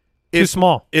Too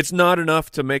small. It's not enough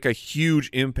to make a huge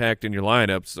impact in your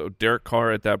lineup. So Derek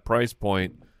Carr at that price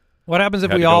point. What happens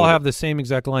if Had we to go all with have it. the same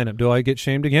exact lineup? Do I get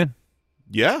shamed again?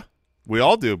 Yeah, we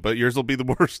all do, but yours will be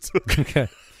the worst. Okay.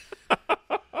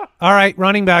 All right,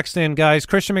 running backs then, guys.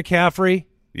 Christian McCaffrey,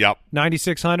 Yep.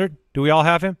 9,600. Do we all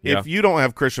have him? Yeah. If you don't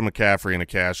have Christian McCaffrey in a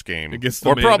cash game, Against the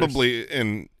or Commanders. probably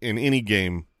in any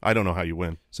game, I don't know how you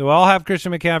win. So I'll have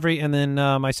Christian McCaffrey, and then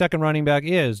my second running back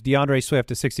is DeAndre Swift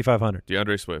at 6,500.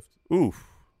 DeAndre Swift. Oof,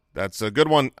 that's a good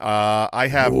one. I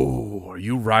have. Oh, are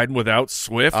you riding without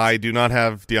Swift? I do not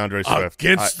have DeAndre Swift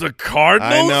Against the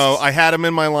Cardinals? I know. I had him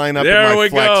in my lineup There in my we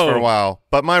flex go. for a while,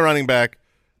 but my running back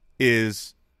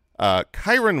is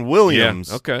Kyron Williams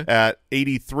Yeah, okay. at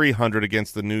 8,300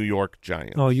 against the New York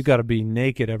Giants. Oh, you got to be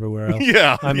naked everywhere else.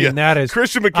 Yeah, I mean, yeah. that is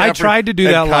Christian McCaffrey. I tried to do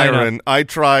and that Kyron. lineup. I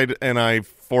tried and I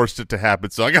forced it to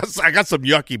happen. So I got some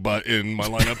yucky butt in my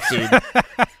lineup soon.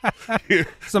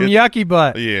 Some yucky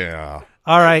butt. Yeah.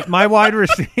 All right, my wide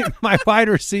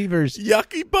receivers.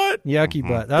 Yucky butt? Yucky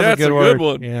butt. That's That's a good a word. good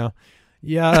one. Yeah.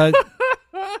 Yeah.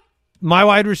 My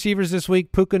wide receivers this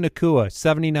week: Puka Nacua,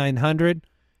 7,900.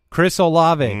 Chris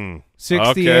Olave,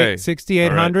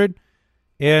 6,800,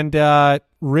 and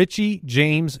Richie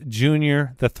James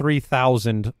Jr. the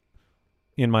 3,000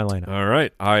 in my lineup. All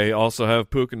right. I also have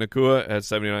Puka Nacua at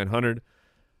 7,900.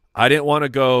 I didn't want to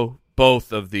go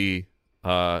both of the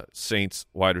Saints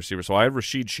wide receivers, so I have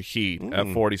Rashid Shaheed at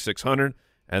 4,600,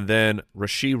 and then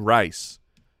Rashee Rice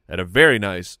at a very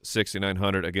nice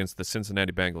 6,900 against the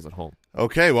Cincinnati Bengals at home.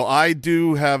 Okay, well, I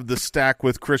do have the stack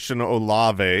with Christian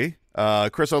Olave.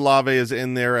 Chris Olave is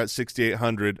in there at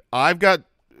 6,800. I've got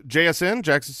JSN,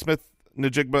 Jackson Smith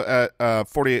Njigba at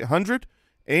 4,800.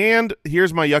 And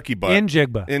here's my yucky butt.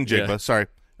 Njigba. Njigba, Yeah. sorry.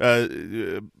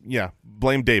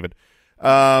 Blame David.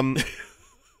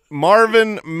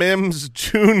 Marvin Mims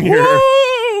Jr.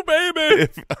 Woo, baby!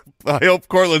 I hope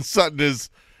Cortland Sutton is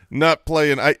not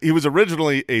playing. He was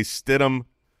originally a Stidham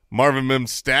Marvin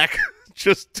Mims stack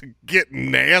just to get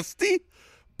nasty,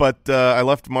 but I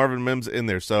left Marvin Mims in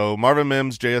there. So Marvin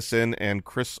Mims, JSN, and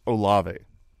Chris Olave.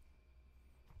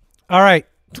 All right.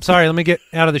 Sorry, let me get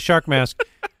out of the shark mask.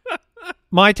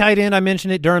 My tight end, I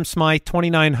mentioned it, Durham Smythe,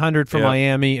 2,900 for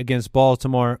Miami against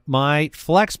Baltimore. My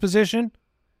flex position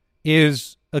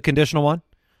is a conditional one.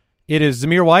 It is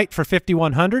Zamir White for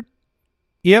 5,100.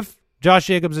 If Josh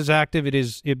Jacobs is active,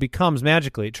 it becomes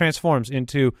magically, it transforms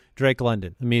into Drake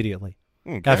London immediately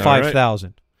at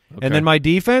 5,000. Okay. And then my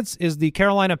defense is the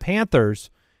Carolina Panthers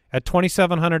at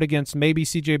 2,700 against maybe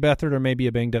C.J. Beathard or maybe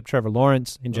a banged-up Trevor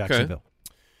Lawrence in Jacksonville.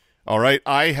 All right,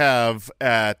 I have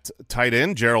at tight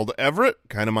end Gerald Everett,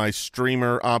 kind of my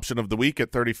streamer option of the week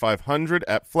at 3,500.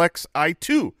 At flex, I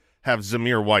too have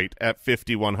Zamir White at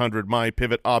 5,100. My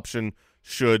pivot option,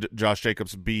 should Josh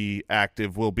Jacobs be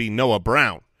active, will be Noah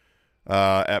Brown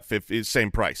at 50, same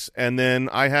price. And then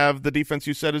I have the defense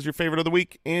you said is your favorite of the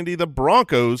week, Andy, the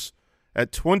Broncos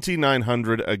at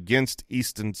 2,900 against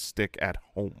Easton Stick at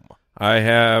home.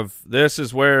 This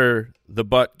is where the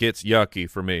butt gets yucky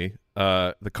for me.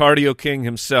 The cardio king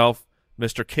himself,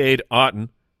 Mr. Cade Otton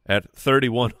at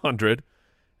 3,100,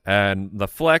 and the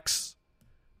flex,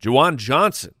 Juwan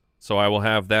Johnson. So I will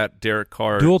have that Derek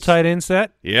Carr. Dual tight end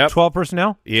set? Yep. 12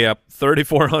 personnel? Yep.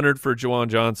 3,400 for Juwan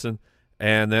Johnson.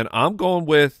 And then I'm going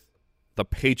with the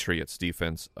Patriots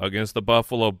defense against the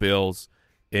Buffalo Bills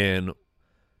in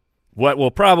what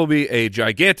will probably be a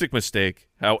gigantic mistake.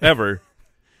 However,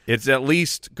 it's at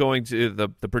least going to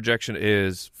the projection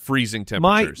is freezing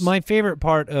temperatures. My favorite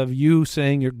part of you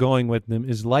saying you're going with them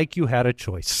is like you had a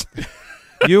choice.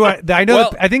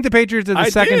 I think the Patriots are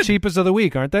the second cheapest of the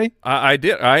week, aren't they? I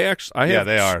did. Yeah,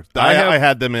 they are. I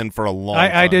had them in for a long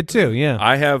time. I did too, yeah.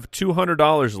 I have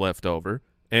 $200 left over,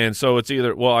 and so it's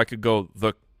either, I could go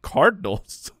the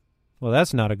Cardinals. Well,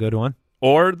 that's not a good one.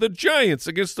 Or the Giants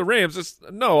against the Rams.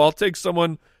 I'll take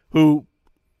someone who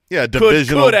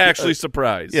could actually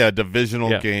surprise. Yeah,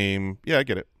 divisional game. Yeah, I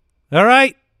get it. All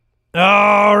right.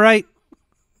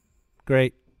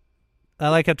 Great. I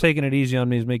like how taking it easy on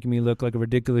me is making me look like a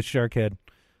ridiculous shark head.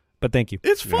 But thank you.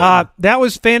 It's fun. That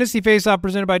was Fantasy Face-Off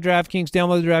presented by DraftKings.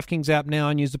 Download the DraftKings app now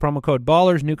and use the promo code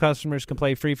BALLERS. New customers can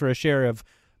play free for a share of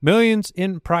millions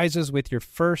in prizes with your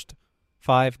first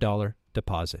 $5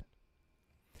 deposit.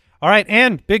 All right,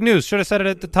 and big news. Should have said it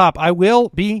at the top. I will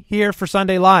be here for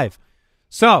Sunday Live.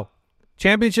 So,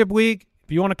 championship week,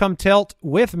 if you want to come tilt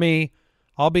with me,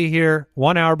 I'll be here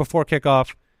 1 hour before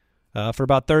kickoff for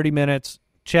about 30 minutes.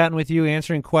 Chatting with you,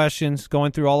 answering questions,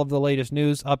 going through all of the latest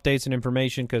news, updates, and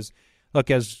information because, look,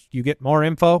 as you get more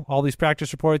info, all these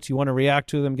practice reports, you want to react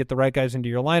to them, get the right guys into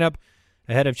your lineup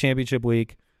ahead of championship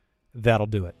week. That'll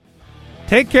do it.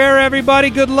 Take care,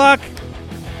 everybody. Good luck.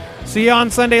 See you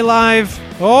on Sunday Live.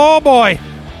 Oh, boy.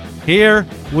 Here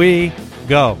we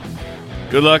go.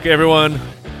 Good luck, everyone.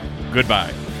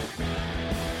 Goodbye.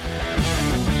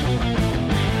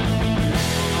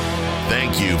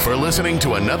 Thank you for listening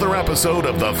to another episode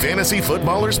of the Fantasy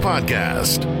Footballers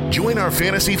Podcast. Join our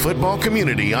fantasy football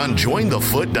community on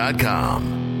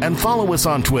jointhefoot.com and follow us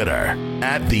on Twitter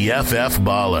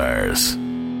 @TheFFBallers.